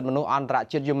លាំមើលសិទ្ធិមនុស្សអន្តរ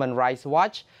ជាតិ Human Rights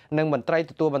Watch និងមន្ត្រី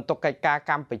ទទួលបន្ទុកកិច្ចការ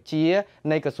កម្ពុជា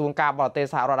នៃក្រសួងការបរទេស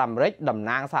សហរដ្ឋអាមេរិកតំ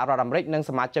ណាងសហរដ្ឋអាមេរិកនិង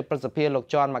សមាជិកព្រឹទ្ធសភាលោក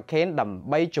John McCain ដើម្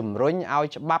បីជំរុញឲ្យ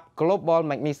ច្បាប់ Global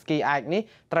Magnitsky Act នេះ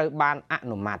ត្រូវបានអ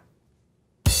នុម័ត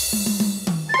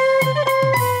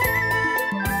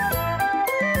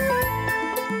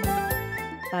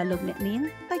តើលោកអ្នកនាង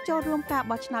ទៅចូលរួមការ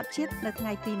បោះឆ្នោតជាតិនៅថ្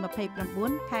ងៃទី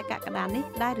29ខែកក្កដានេះ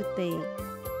ដែរឬទេ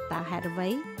តើហេតុអ្វី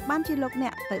បានជាលោកអ្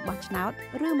នកទៅបោះឆ្នោត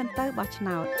ឬមិនទៅបោះឆ្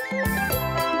នោត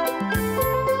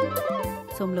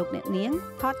សូមលោកអ្នកនាង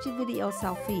ថតជាវីដេអូ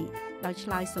selfie ដោយឆ្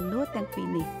លើយសំណួរទាំងពីរ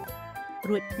នេះ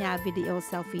រួចផ្ញើវីដេអូ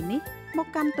selfie នេះមក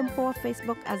កាន់ទំព័រ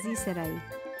Facebook អាស៊ីសេរី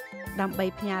ដើម្បី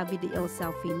ផ្ញើវីដេអូ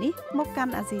selfie នេះមកកា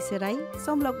ន់អាស៊ីសេរី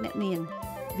សូមលោកអ្នកនាង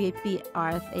វាយពាក្យ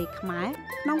RFA ខ្មែរ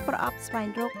ក្នុងប្រអប់ស្វែង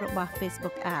រករបស់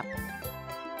Facebook App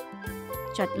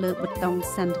ចុចលើប៊ូតុង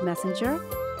Send Messenger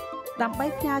ដើម្បី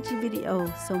ផ្ញើជាវីដេអូ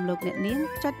សូមលោកអ្នកនាង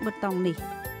ចុចប៊ូតុងនេះ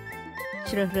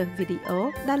ជ្រើសរើសវីដេអូ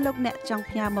ដែលលោកអ្នកចង់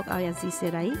ផ្ញើមកឲ្យអាស៊ីសេ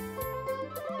រី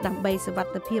ដើម្បីសុវ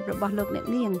ត្ថិភាពរបស់លោកអ្នក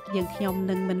នាងយើងខ្ញុំ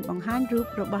នឹងមិនបង្ហាញរូប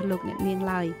របស់លោកអ្នកនាង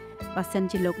ឡើយបើសិន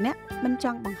ជាលោកអ្នកមិនច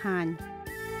ង់បង្ហាញ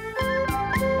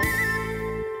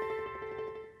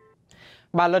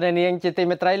បាទលោកនាងជាទី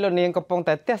មេត្រីលោកនាងកំពុង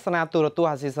តែទស្សនាទូរទស្ស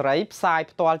ន៍អាស៊ីសេរីផ្សាយ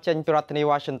ផ្ទាល់ចេញពីរដ្ឋធានី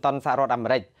Washington សហរដ្ឋអាមេ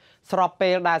រិកស្របពេ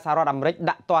លដែលសហរដ្ឋអាមេរិក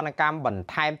ដាក់ទណ្ឌកម្មបន្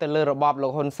ថែមទៅលើរបបលោ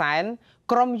កហ៊ុនសែន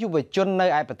ក្រុមយុវជននៅ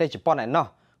ឯប្រទេសជប៉ុនឯណោះ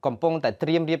កំពុងតែត្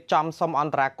រៀមរៀបចំសុំអ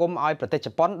ន្តរាគមន៍ឲ្យប្រទេសជ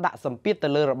ប៉ុនដាក់សម្ពាធទៅ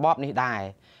លើរបបនេះដែរ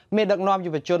មេដឹកនាំ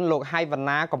យុវជនលោកហៃវណ្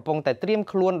ណាកំពុងតែត្រៀម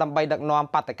ខ្លួនដើម្បីដឹកនាំ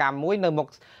បាតកម្មមួយនៅមុខ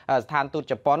ស្ថានទូត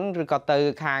ជប៉ុនឬក៏ទៅ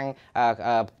ខាង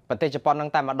ប្រទេសជប៉ុននឹង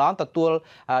តែម្ដងទទួល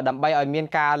ដើម្បីឲ្យមាន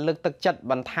ការលើកទឹកចិត្ត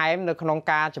បន្ថែមនៅក្នុង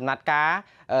ការចំណាត់ការ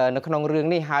នៅក្នុងរឿង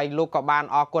នេះហើយលោកក៏បាន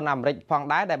អរគុណអាមេរិកផង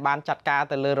ដែរដែលបានចាត់ការ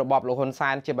ទៅលើរបបលោកហ៊ុនសែ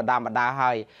នជាបណ្ដា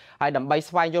ហើយដើម្បី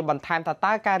ស្វែងយល់បន្ថែមថា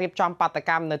តើការរៀបចំបាត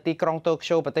កម្មនៅទីក្រុងតូក្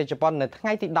យូប្រទេសជប៉ុននៅថ្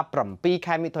ងៃទី17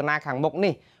ខែមិថុនាខាងមុខ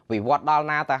នេះវិវត្តដល់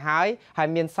ណាទៅហើយ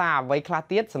មានសារអ្វីខ្លះ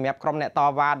ទៀតសម្រាប់ក្រុមអ្នកត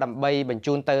វ៉ាដើម្បីបញ្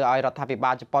ជូនទៅឲ្យរដ្ឋាភិ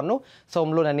បាលជប៉ុននោះសូម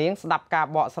លោកនាងស្ដាប់ការ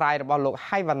បកស្រាយរបស់លោក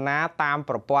ហៃវណ្ណាតាម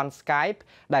ប្រព័ន្ធ Skype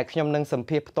ដែលខ្ញុំនឹងសម្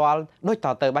ភាសផ្ទាល់ដូចត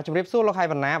ទៅបាទជម្រាបសួរលោកហៃ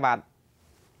វណ្ណាបាទ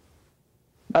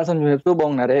សូមជម្រាបសួរប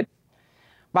ងណារ៉េត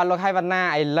បាទលោកហៃវណ្ណា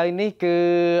ឥឡូវនេះគឺ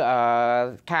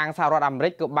ខាងសហរដ្ឋអាមេរិ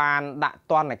កក៏បានដាក់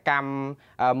ទណ្ឌកម្ម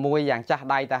មួយយ៉ាងចាស់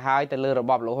ដៃទៅហើយទៅលើរ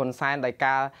បបលោកហ៊ុនសែនដោយ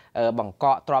ការបង្ក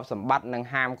កទ្រព្យសម្បត្តិនិង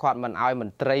ហាមឃាត់មិនឲ្យម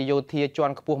ន្ត្រីយោធាជា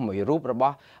ន់ខ្ពស់មួយរូបរប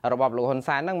ស់របបលោកហ៊ុន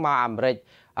សែននឹងមកអាមេរិក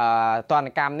ទណ្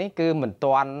ឌកម្មនេះគឺមិន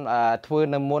ទាន់ធ្វើ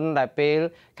នៅមុនដែលពេល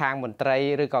ខាងមន្ត្រី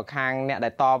ឬក៏ខាងអ្នកដែ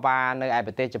លតវ៉ានៅឯ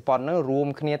ប្រទេសជប៉ុននឹងរួម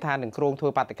គ្នាថានឹងគ្រោងធ្វើ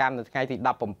បាតកម្មនៅថ្ងៃទី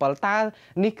17តើ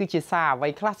នេះគឺជាសារអ្វី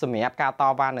ខ្លះសម្រាប់ការត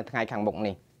វ៉ានៅថ្ងៃខាងមុខ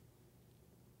នេះ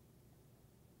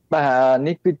បាទ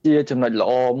នេះគឺជាចំណុចល្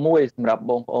អមួយសម្រាប់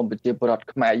បងប្អូនប្រជាពលរដ្ឋ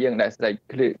ខ្មែរយើងដែលស្រែក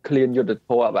ឃ្លានយុទ្ធ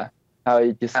ធម៌បាទហើយ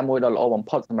ជាសារមួយដ៏ល្អបំ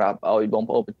ផុតសម្រាប់ឲ្យបង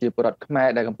ប្អូនប្រជាពលរដ្ឋខ្មែរ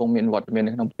ដែលកំពុងមានវត្តមាន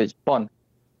នៅក្នុងប្រទេសជប៉ុន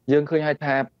យើងឃើញហើយ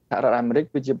ថាសហរដ្ឋអាមេរិក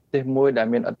គឺជាប្រទេសមួយដែល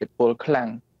មានឥទ្ធិពលខ្លាំង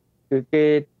គឺគេ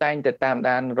តែងតែតាម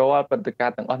ដានរាល់ព្រឹត្តិការ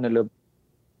ណ៍ទាំងអស់នៅលើពិ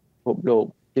ភពលោក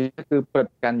គឺព្រឹត្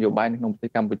តិការណ៍នយោបាយនៅក្នុងប្រទេស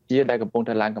កម្ពុជាដែលកំពុង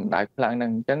តែឡើងកម្ដៅខ្លាំងហ្នឹ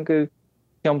ងអញ្ចឹងគឺ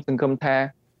ខ្ញុំសង្ឃឹមថា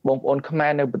បងប្អូនខ្មែ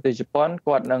រនៅប្រទេសជប៉ុន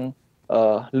គាត់នឹង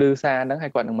លឺសារហ្នឹងហើ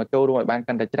យគាត់នឹងមកចូលរួមឲ្យបាន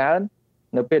កាន់តែច្រើន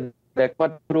នៅពេលដែលគា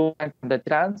ត់រួមកាន់តែ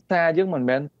ច្រើនសារយើងមិន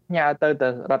មែនផ្ញើទៅរ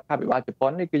ដ្ឋាភិបាលជប៉ុ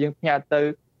ននេះគឺយើងផ្ញើទៅ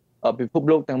ពិភព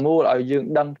លោកទាំងមូលឲ្យយើង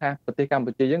ដឹងថាប្រទេសកម្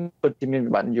ពុជាយើងពិតជាមាន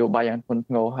វិបត្តិនយោបាយយ៉ាងធ្ងន់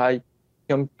ធ្ងរហើយខ្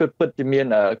ញុំពិតជាមាន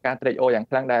ការត្រេកអរយ៉ាង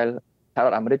ខ្លាំងដែលសហរ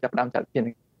ដ្ឋអាមេរិកចាប់ផ្ដើមចាត់វិធាន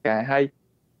ការហើយ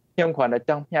ខ្ញុំគ្រាន់តែ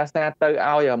ចង់ផ្ញើសារទៅ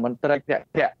ឲ្យមន្ត្រីក្រា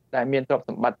ក់ដែលមានទ្រព្យ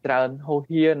សម្បត្តិច្រើនហូរ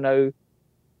ហៀនៅ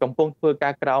កំពុងធ្វើកា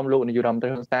រក្រោមលោកនាយរដ្ឋមន្ត្រី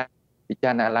ហ៊ុនសែនពិចា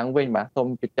រណាឡើងវិញបាទសូម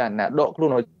ពិចារណាដកខ្លួន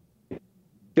ឲ្យ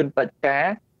ជនបដិការ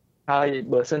ហើយ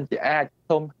បើសិនជាអាច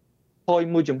សូមហួយ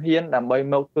មួយជំហានដើម្បី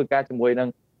មកធ្វើការជាមួយនឹង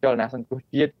ចលនាសង្គ្រោះ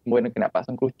ជាតិជាមួយនឹងគណៈបក្ស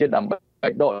សង្គ្រោះជាតិដើម្បី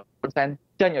ដកហ៊ុនសែន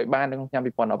ចេញឲ្យបាននៅក្នុងឆ្នាំ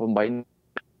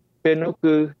2018ពេលនោះ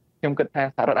គឺខ្ញុំគិតថា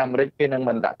សហរដ្ឋអាមេរិកគេនឹង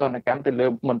មិនដាក់ទណ្ឌកម្មទៅលើ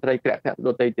មន្ត្រីក្រាក់ដ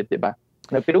ទៃទៀតទេបាទ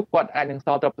នៅពេលនោះគាត់អាចនឹងស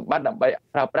ល់ទ្រព្យសម្បត្តិដើម្បី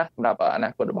ប្រើប្រាស់សម្រាប់អនា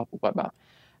គតរបស់ពួកគាត់បាទ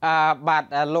បាទ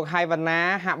លោកហៃវណ្ណា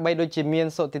ហាក់បីដូចជាមាន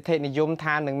សុតិធិនិយម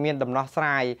ថានឹងមានដំណោះស្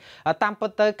រាយតាមពិត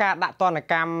ទៅការដាក់ទណ្ឌ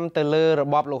កម្មទៅលើរ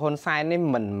បបលោកហ៊ុនសែននេះ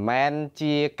មិនមែន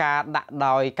ជាការដាក់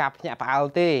ដោយការភ្ញាក់ផ្អើល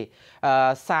ទេ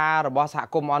សាររបស់សហ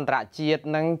គមន៍អន្តរជាតិ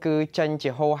នឹងគឺចេញជា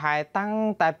ហូរហែតាំង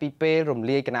តែពីពេលរំ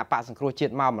លាយគណៈបក្សសង្គ្រោះជា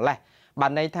តិមកម្លេះបា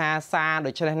នន័យថាសារ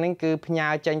ដូច្នេះហ្នឹងគឺផ្ញើ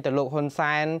ចេញទៅលោកហ៊ុន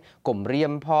សែនគំរា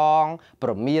មផងប្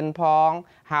រមានផង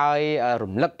ហើយ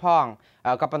រំលឹកផង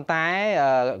ក៏ប៉ុន្តែ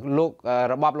លោក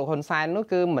របបលោកហ៊ុនសែននោះ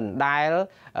គឺមិនដែល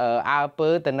អើពើ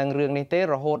ទៅនឹងរឿងនេះទេ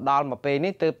រហូតដល់មកពេល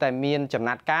នេះទើបតែមានចំ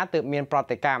ណាត់ការទើបមានប្រ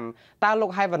តិកម្មតើលោក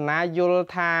ហៃវណ្ណាយល់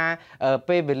ថា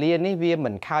ពេលវេលានេះវាមិ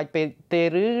នខើចពេលទេ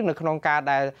ឬនៅក្នុងការ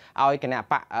ដែលឲ្យគណៈ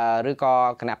បកឬក៏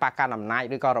គណៈបកកណ្ដាលអំណាច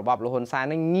ឬក៏របបលោកហ៊ុនសែន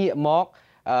នឹងងាកមក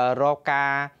រកកា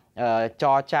រច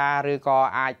រចាឬក៏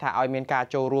អាចថាឲ្យមានការ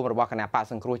ចូលរួមរបស់គណៈបក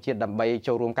សង្គ្រោះជាតិដើម្បី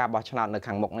ចូលរួមការបោះឆ្នោតនៅ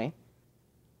ខាងមុខនេះ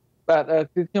បាទ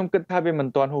គឺខ្ញុំគិតថាវាមិន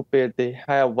ទាន់ហួសពេលទេ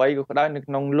ហើយអ្វីក៏ដោយនៅ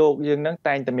ក្នុងលោកយើងនឹង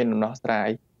តែងតែមានដំណោះស្រាយ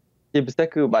ជាពិសេស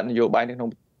គឺបាត់នយោបាយនៅក្នុង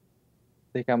ប្រ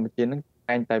ទេសកម្ពុជានឹង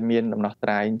តែងតែមានដំណោះស្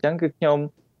រាយអញ្ចឹងគឺខ្ញុំ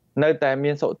នៅតែ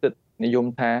មានសុតិនិយម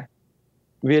ថា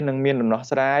វានឹងមានដំណោះ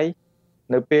ស្រាយ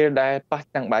នៅពេលដែលប៉ះ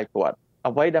ឆ្នាំងបាយគាត់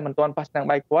អ្វីដែលមិនទាន់ប៉ះឆ្នាំង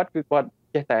បាយគាត់គឺគាត់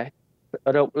ចេះតែ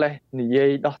រោគលេសនិយាយ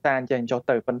ដោះសារអញ្ចឹងចុះ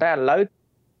ទៅប៉ុន្តែឥឡូវ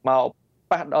មក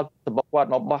ប៉ះដល់សម្បុកគាត់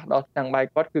មកបោះដល់ឆ្នាំងបាយ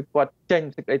គាត់គឺគាត់ចេញ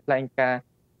សេចក្តីថ្លែងការណ៍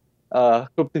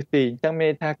គ្រប់ទិសទីអញ្ចឹងមា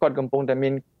នថាគាត់កំពុងតែមា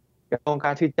ន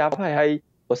ការឈឺចាប់ហើយ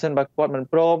បើសិនបើគាត់មិន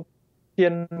ព្រមហ៊ា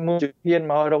នមួយជំហាន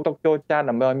មករកតុកចូលចាន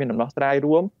ដើម្បីឲ្យមានដំណោះស្រាយ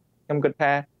រួមខ្ញុំគិត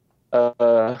ថា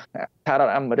សហរដ្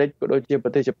ឋអាមេរិកក៏ដូចជាប្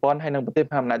រទេសជប៉ុនហើយនិងប្រទេសម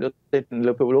ហាអំណាចដទៃ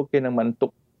លើពិភពលោកគេនឹងមិនទុក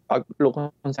ឲ្យលោក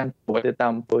ហ៊ុនសែនធ្វើទៅតា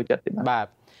មអំពើចិត្តទេបាទ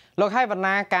លោកហៃវណ្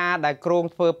ណាការដែលគ្រោង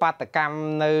ធ្វើបាតកម្ម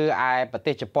នៅឯប្រ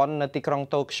ទេសជប៉ុននៅទីក្រុង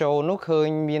តូក្យូនោះឃើញ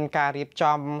មានការរៀប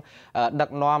ចំដឹក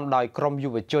នាំដោយក្រមយុ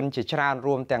វជនជាច្រើន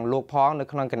រួមទាំងលោកផងនៅ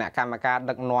ក្នុងគណៈកម្មការ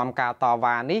ដឹកនាំការត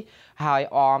វ៉ានេះហើយ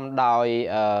អមដោយ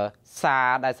សារ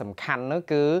ដែលសំខាន់នោះ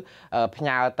គឺផ្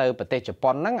ញើទៅប្រទេសជ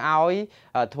ប៉ុនហ្នឹងឲ្យ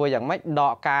ធ្វើយ៉ាងម៉េចដ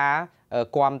កការ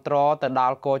គ្រប់គ្រងទៅដ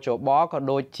ល់កោជបក៏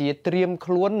ដូចជាត្រៀម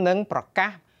ខ្លួននិងប្រកា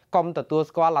សកុំទទួល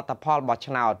ស្គាល់លទ្ធផលបោះ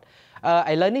ឆ្នោត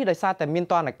ឥឡូវនេះដោយសារតែមាន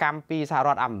ទណ្ឌកម្មពីសហរ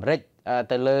ដ្ឋអាមេរិក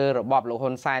ទៅលើរបបលោក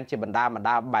ហ៊ុនសែនជាបណ្ដា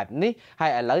បែបនេះហើ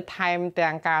យឥឡូវថែម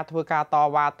ទាំងការធ្វើការត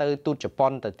វ៉ាទៅទូតជប៉ុ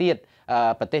នទៅទៀត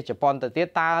ប្រទេសជប៉ុនទៅទៀត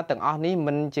តើទាំងអស់នេះ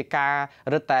មិនជាការ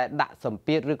រឹតតែដាក់សម្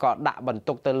ពាធឬក៏ដាក់បន្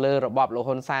ទុកទៅលើរបបលោក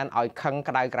ហ៊ុនសែនឲ្យខឹង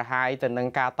ក្តៅក្រហាយទៅនឹង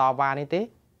ការតវ៉ានេះទេ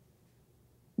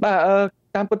បាទ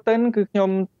តាមពិតទៅគឺខ្ញុំ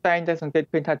តែងតែសង្កេត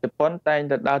ឃើញថាជប៉ុនតែង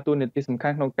តែដើរតួនាទីសំខា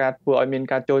ន់ក្នុងការធ្វើឲ្យមាន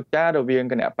ការចរចារវាង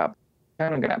គណៈបក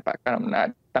និងគណៈបកកណ្ដាលអំណាច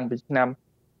តាំងពីឆ្នាំ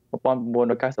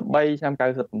1993ឆ្នាំ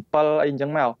97អីអញ្ចឹ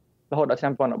ងមករហូតដល់ឆ្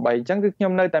នាំ2013អញ្ចឹងគឺខ្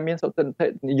ញុំនៅតែមានសុតិ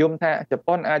និយមថាជ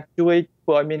ប៉ុនអាចជួយធ្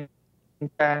វើឲ្យមាន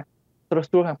ការស្រុះ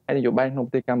ស្រួលខាងផ្នែកនយោបាយក្នុង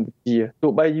ប្រទេសកម្ពុជា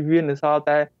ទោះបីវានៅសល់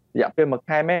តែរយៈពេល1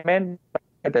ខែមែន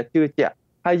តែជឿជាក់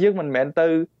ហើយយើងមិនមែនទៅ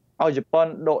ឲ្យជប៉ុន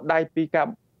ដកដៃពីការ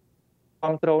គ្រ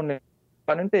ប់គ្រង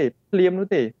ប៉ុណ្្នឹងទេភ្លាមនោះ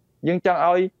ទេយើងចង់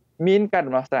ឲ្យមានការ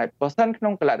ដំណោះស្រាយបើសិនក្នុ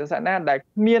ងកលៈទេសៈណាដែល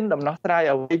គ្មានដំណោះស្រាយ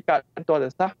អ្វីកើតទាល់តែ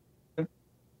សោះ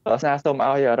ស្នើសុំ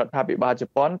ឲ្យរដ្ឋាភិបាលជ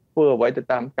ប៉ុនធ្វើអ្វីទៅ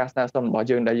តាមការស្នើសុំរបស់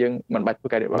យើងដែលយើងមិនបាច់ធ្វើ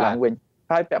ការរៀបឡើងវិញ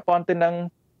ហើយពាក់ព័ន្ធទៅនឹង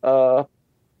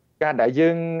ការដែលយើ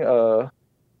ង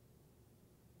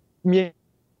មា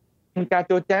នការ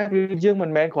ចូលចាស់គឺយើងមិ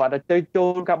នមែនគ្រាន់តែទៅចូ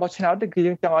លការបោះឆ្នោតទេគឺ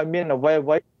យើងចង់ឲ្យមានអ្វី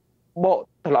បក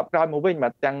ត្រឡប់ក្រោយមកវិញម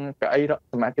កទាំងកៅអី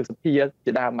សមាជិកសភា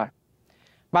ជាដើម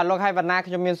បាទលោកហើយវណ្ណា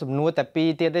ខ្ញុំមានសំណួរតែពីរ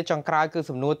ទៀតទេចុងក្រោយគឺ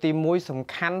សំណួរទី1សំ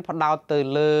ខាន់ផ្ដោតទៅ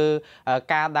លើ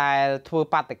ការដែលធ្វើ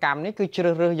បាតកម្មនេះគឺជ្រើ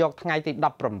សរើសយកថ្ងៃទី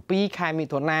17ខែមិ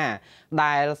ថុនា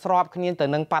ដែលស្របគ្នាទៅ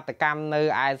នឹងបាតកម្មនៅ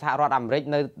ឯសហរដ្ឋអាមេរិក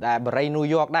នៅបរិយាញូវ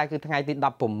យ៉កដែរគឺថ្ងៃទី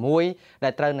16ដែ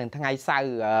លត្រូវនឹងថ្ងៃសៅ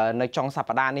រ៍នៅចុងស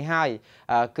ប្តាហ៍នេះហើយ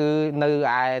គឺនៅ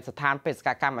ឯស្ថានបេសក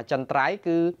កម្មអចិន្ត្រៃយ៍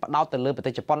គឺផ្ដោតទៅលើប្រ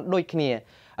ទេសជប៉ុនដូចគ្នា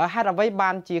ហេតុអ្វី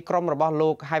បានជាក្រុមរបស់លោ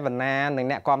កហៃវណ្ណានិង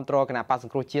អ្នកគាំទ្រគណៈបក្សស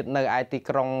ង្គ្រោះជាតិនៅឯទី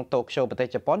ក្រុងតូក្យូប្រទេស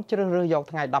ជប៉ុនជ្រើសរើសយក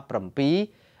ថ្ងៃ17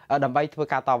ដើម្បីធ្វើ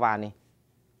ការតវ៉ានេះ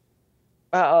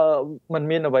มัน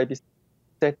មានអ្វីពិ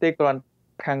សេសទេគ្រាន់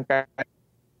ខាងការ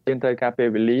យើងត្រូវការពេល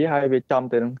វេលាហើយវាចំ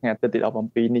ទៅនឹងថ្ងៃអាទិត្យទី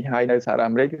17នេះហើយនៅសហរដ្ឋ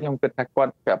អាមេរិកខ្ញុំគិតថាគា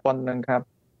ត់ពាក់ព័ន្ធនឹងខាង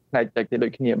ផ្នែកចេញដូ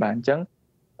ចគ្នាបាទអញ្ចឹង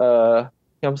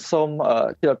ខ្ញុំសូម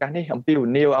ជាឱកាសនេះអំពាវ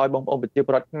នាវឲ្យបងប្អូនប្រជាព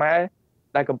លរដ្ឋខ្មែរ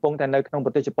ដែលកំពុងតែនៅក្នុងប្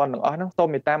រទេសជប៉ុនទាំងអស់ហ្នឹងសូម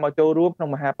មេត្តាមកចូលរួមក្នុង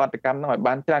មហាបាតកម្មហ្នឹងឲ្យ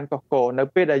បានច្រើនកុះកនៅ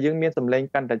ពេលដែលយើងមានសម្លេង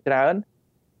កាន់តែច្រើន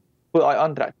ធ្វើឲ្យអ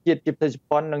ន្តរជាតិជាប្រទេសជ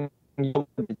ប៉ុននឹងយក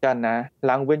ពិចារណា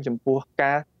ឡើងវិញចំពោះ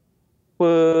ការធ្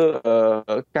វើ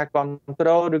ការគ្រប់គ្រ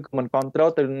ងឬក៏មិនគ្រប់គ្រង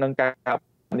ទៅនឹងការ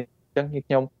នេះអញ្ចឹង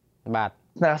ខ្ញុំបាទ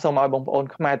ស្នើសុំឲ្យបងប្អូន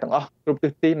ខ្មែរទាំងអស់គ្រប់ទិ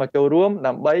សទីមកចូលរួម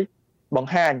ដើម្បីប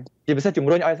ង្ហាញជាពិសេសជំ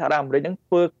រុញឲ្យសហរដ្ឋអាមេរិកហ្នឹង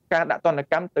ធ្វើការដាក់ទណ្ឌ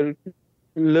កម្មទៅ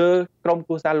លើក្រុម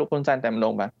គូសារលោកហ៊ុនសែនតែម្ដ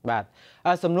ងបាទ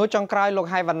សំណួរចុងក្រោយលោក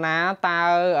ហៃវណ្ណាតើ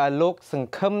លោកសង្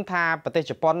ឃឹមថាប្រទេស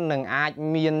ជប៉ុននឹងអាច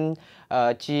មាន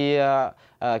ជា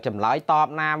ចម្លើយតប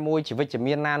ណាមួយជីវិតជំ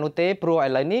នាញណានោះទេព្រោះឥ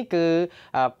ឡូវនេះគឺ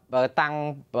តាំង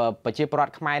ប្រជាពលរដ្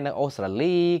ឋខ្មែរនៅអូស្ត្រា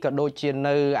លីក៏ដូចជា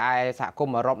នៅឯសហគម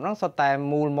ន៍អឺរ៉ុបហ្នឹងសុទ្ធតែ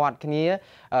មូលមាត់គ្នា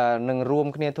នឹងរួម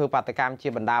គ្នាធ្វើបាតកម្មជា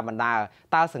បណ្ដា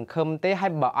តើសង្ឃឹមទេហើ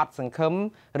យបើអត់សង្ឃឹម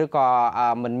ឬក៏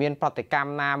មិនមានប្រតិកម្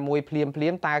មណាមួយភ្លាម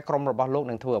តើក្រុមរបស់លោក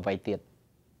នឹងធ្វើអ្វីទៀត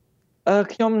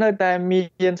ខ្ញុំនៅតែ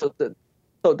មានសុទ្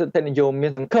ធិនិយមមា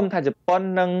នសង្ឃឹមថាជប៉ុន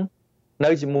នឹងនៅ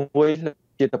ជាមួយ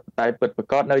ជាតបតៃពិតប្រ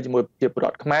កបនៅជាមួយប្រជាពលរ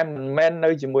ដ្ឋខ្មែរមិនមែននៅ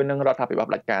ជាមួយនឹងរដ្ឋាភិបាល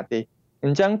ផ្ដាច់ការទេអ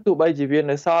ញ្ចឹងទោះបីជាវា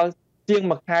នៅសល់ជាង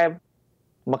មួយ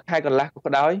ខែកន្លះក៏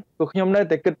ដោយព្រោះខ្ញុំនៅ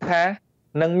តែគិតថា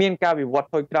នឹងមានការវិវត្ត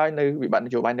ថយក្រោយនៅវិបត្តិន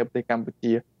យោបាយនៅប្រទេសកម្ពុ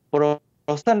ជាប្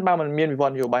រសិនបើមិនមានវិវ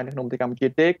ត្តនយោបាយនៅក្នុងប្រទេសកម្ពុជា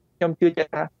ទេខ្ញុំជឿជា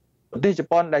ក់ថាប្រទេសជ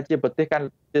ប៉ុនដែលជាប្រទេសកាន់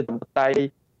ជាតបតៃ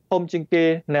ធំជាងគេ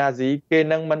នៅអាស៊ីគេ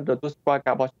នឹងមិនទទួលស្គាល់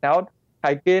ការបោះឆ្នោត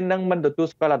ហើយគេនឹងមិនទទួល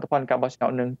ស្គាល់លទ្ធផលការបោះឆ្នោ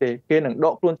តនឹងទេគេនឹងដ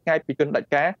កខ្លួនឆ្ងាយពីជនផ្ដាច់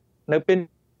ការនៅពេល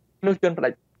នោះជនផ្ដា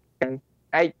ច់ការ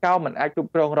ឯកោមិនអាចគ្រប់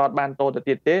គ្រងរដ្ឋបានតទៅ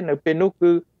ទៀតទេនៅពេលនោះ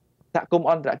គឺសហគមន៍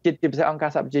អន្តរជាតិជាពិសេសអង្គការ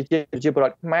សហប្រជាជាតិប្រជាពលរ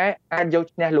ដ្ឋខ្មែរអាចយក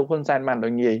ឈ្នះលោកហ៊ុនសែនបានដោ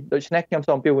យងាយដូច្នេះខ្ញុំ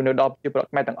សូមអំពាវនាវដល់ប្រជាពលរដ្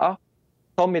ឋខ្មែរទាំងអស់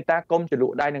សូមមេត្តាកុំជ្រល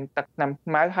ក់ដៃនឹងទឹកថ្នាំ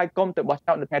ខ្មៅហើយកុំទៅបោះឆ្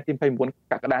នោតនៅថ្ងៃទី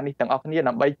29កក្កដានេះទាំងអស់គ្នា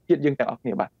ដើម្បីជាតិយើងទាំងអស់គ្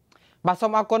នាបាទសូ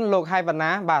មអរគុណលោកហៃវណ្ណា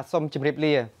បាទសូមជម្រាប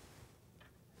លា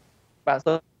បាទ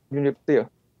សូមជម្រាបលា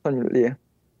សូមជម្រាបលា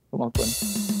សូមអរគុណ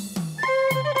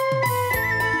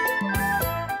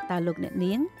តើលោកអ្នក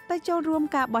នាងទៅចូលរួម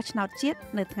ការបោះឆ្នោតជាតិ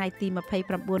នៅថ្ងៃទី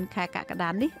29ខែកក្កដា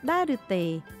នេះដែរឬទេ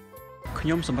ខ្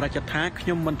ញុំសម្រេចចិត្តថាខ្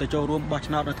ញុំមិនទៅចូលរួមបោះ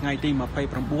ឆ្នោតនៅថ្ងៃទី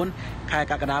29ខែ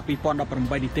កក្កដា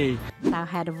2018នេះទេតើ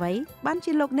ហេតុអ្វីបាន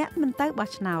ជាលោកអ្នកមិនទៅបោះ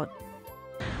ឆ្នោត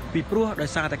ពីព្រោះដោយ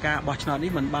សារតែការបោះឆ្នោត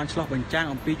នេះមិនបានឆ្លុះបញ្ចាំង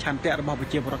អំពីឆន្ទៈរបស់ប្រ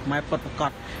ជាពលរដ្ឋខ្មែរពិតប្រាក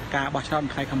ដការបោះឆ្នោត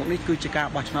ថ្ងៃខាងមុខនេះគឺជាការ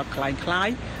បោះឆ្នោតคล้าย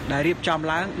ដែលរៀបចំ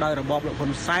ឡើងដោយរបបលោកហ៊ុ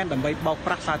នសែនដើម្បីបោក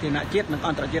ប្រាស់សាធារណជាតិនិងអ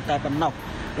ន្តរជាតិតែប៉ុណ្ណោះ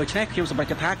ដូច្នេះខ្ញុំសម្រេច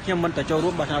ចិត្តថាខ្ញុំមិនទៅចូលរួ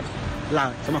មបោះឆ្នោតឡើ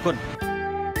យសូមអរគុណ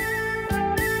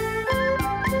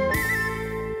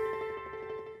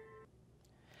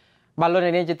បាទលោក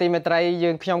នាងជាទីមេត្រី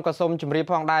យើងខ្ញុំក៏សូមជម្រាប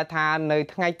ផងដែរថានៅ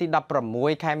ថ្ងៃទី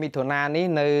16ខែមិថុនានេះ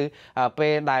នៅពេ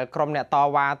លដែលក្រុមអ្នកត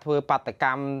វ៉ាធ្វើបាតក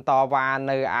ម្មតវ៉ា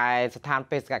នៅឯស្ថាន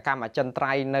បេសកកម្មអចិន្ត្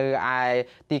រៃយ៍នៅឯ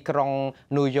ទីក្រុង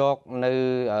ញូវយ៉កនៅ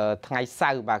ថ្ងៃសៅ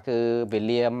រ៍បាទគឺវេ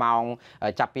លាម៉ោង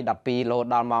ចាប់ពី12រហូត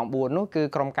ដល់ម៉ោង4នោះគឺ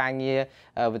ក្រុមការងារ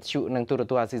វិទ្យុនិងទូរ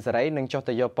ទស្សន៍អាស៊ីសេរីនឹងចុះ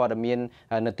ទៅយកព័ត៌មាន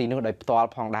នៅទីនោះដោយផ្ទាល់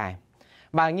ផងដែរ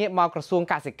បើងាកមកក្រសួង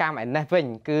កសិកម្មឯនេះវិញ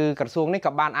គឺក្រសួងនេះ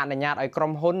ក៏បានអនុញ្ញាតឲ្យក្រុ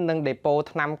មហ៊ុននិងដេប៉ូ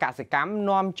ថ្នាំកសិកម្ម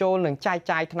នាំចូលនិងចែក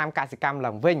ចាយថ្នាំកសិកម្ម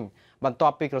ឡើងវិញបន្ទា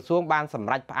ប់ពីក្រសួងបានសម្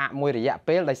រេចផ្អាកមួយរយៈ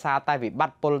ពេលដោយសារតែវិប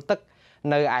ត្តិពុលទឹក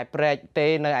នៅឯព្រែកទេ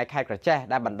នៅឯខេត្តក្រចេះ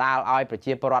ដែលបណ្ដាលឲ្យប្រ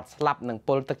ជាពលរដ្ឋស្លាប់និង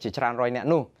ពុលទឹកជាច្រើនរយនាក់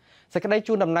នោះ សេចក្តី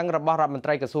ជូនដំណឹងរបស់រដ្ឋមន្ត្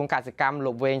រីក្រសួងកសិកម្ម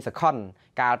លោកវែងសខុន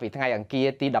កាលពីថ្ងៃអង្គារ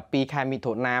ទី12ខែមិ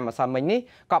ថុនាម្សិលមិញនេះ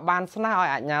ក៏បានស្នើឲ្យ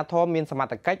អាជ្ញាធរមានសម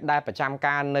ត្ថកិច្ចដែលប្រចាំ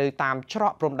ការនៅតាមច្រ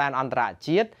កព្រំដែនអន្តរ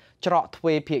ជាតិច្រកទ្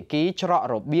វេភាគីច្រក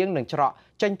របៀងនិងច្រក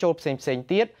ចេញចូលផ្សេង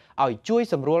ទៀតឲ្យជួយ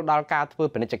សម្រួលដល់ការធ្វើ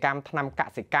ពាណិជ្ជកម្មថ្នាំក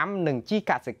សិកម្មនិងជី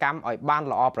កសិកម្មឲ្យបាន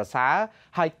ល្អប្រសើរ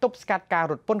ហើយទប់ស្កាត់ការ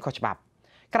រត់ពន្ធខុសច្បាប់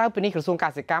ក្រៅពីនេះក្រសួងក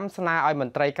សិកម្មស្នើឲ្យម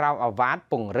ន្ត្រីក្រមអាវ៉ាត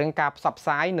ពង្រឹងការផ្សព្វផ្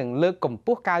សាយនិងលើកកម្ព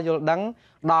ស់ការយល់ដឹង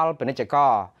ដល់ពាណិជ្ជក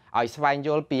រឲ្យស្វែងយ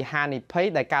ល់ពីហានិភ័យ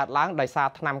ដែលកើតឡើងដោយសារ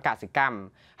ថ្នាំកសិកម្ម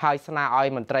ហើយស្នើឲ្យ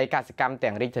មន្ត្រីកសិកម្ម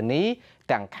ទាំងរាជធានី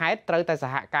ទាំងខេត្តត្រូវតែស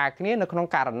ហការគ្នានៅក្នុង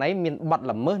ករណីមានបទ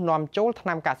ល្មើសនាំចូលថ្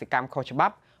នាំកសិកម្មខុសច្បា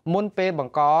ប់មុនពេលប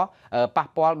ង្កប៉ះ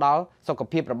ពាល់ដល់សុខ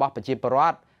ភាពរបស់ប្រជាពលរ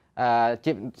ដ្ឋ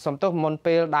សំទោសមុន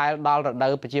ពេលដែលដល់រដូ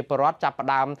វប្រជាពលរដ្ឋចាប់ផ្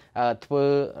ដើមធ្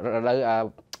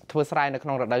វើស្រែនៅក្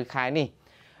នុងរដូវខែនេះ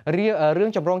រឿង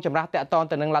ចម្រូងចម្រាសតាក់ទង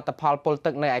ទៅនឹងលទ្ធផលពុល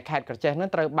ទឹកនៅឯខេត្តក្រចេះនឹង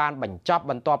ត្រូវបានបញ្ចប់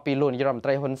បន្ទាប់ពីលោកនាយរដ្ឋមន្ត្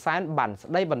រីហ៊ុនសែនបានស្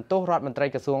ដីបន្ទោសរដ្ឋមន្ត្រី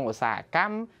ក្រសួងឧស្សាហក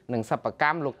ម្មនិងសិប្បក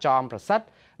ម្មលោកចមប្រសិទ្ធ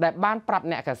ដែលបានប្រាប់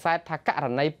អ្នកកាសែតថាករ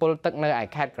ណីពុលទឹកនៅឯ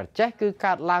ខេត្តក្រចេះគឺ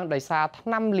កើតឡើងដោយសារថ្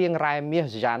នាំលាងរ៉ែមាស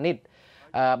យ៉ានីត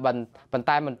ប៉ុន្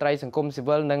តែមន្ត្រីសង្គមស៊ី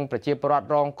វិលនិងប្រជាពលរដ្ឋ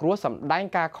រងគ្រោះសម្ដែង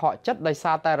ការខកចិត្តដោយ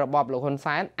សារតែរបបលោកហ៊ុន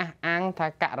សែនអះអាងថា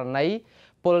ករណី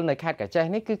ពុលនៅខេត្តកាចេះ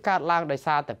នេះគឺកើតឡើងដោយ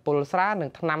សារតែពុលស្រានិង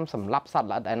ថ្នាំសម្លាប់សត្វ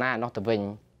ល្អិតឯណានោះទៅវិញ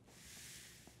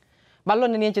បាទលោក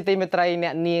នាងជាទីមេត្រីអ្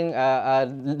នកនាង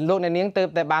លោកអ្នកនាងទើប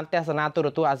តែបានទស្សនាទូរ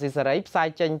ទស្សន៍អាស៊ីសេរីផ្សាយ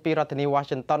ចេញពីរដ្ឋធានី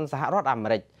Washington សហរដ្ឋអាមេ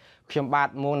រិកខ្ញុំបាទ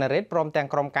មួងណារ៉េតព្រមទាំង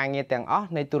ក្រុមការងារទាំងអស់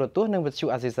នៃទូរទស្សន៍និងវិទ្យុ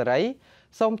អាស៊ីសេរី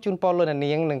សូមជូនពរលោកអ្នក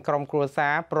នាងនិងក្រុមគ្រួសា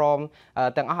រព្រម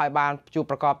ទាំងអស់ឲ្យបានជួប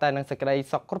ប្រកបតែនឹងសេចក្តី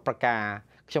សុខគ្រប់ប្រការ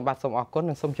ខ្ញុំបាទសូមអរគុណ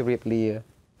និងសូមជម្រាបលា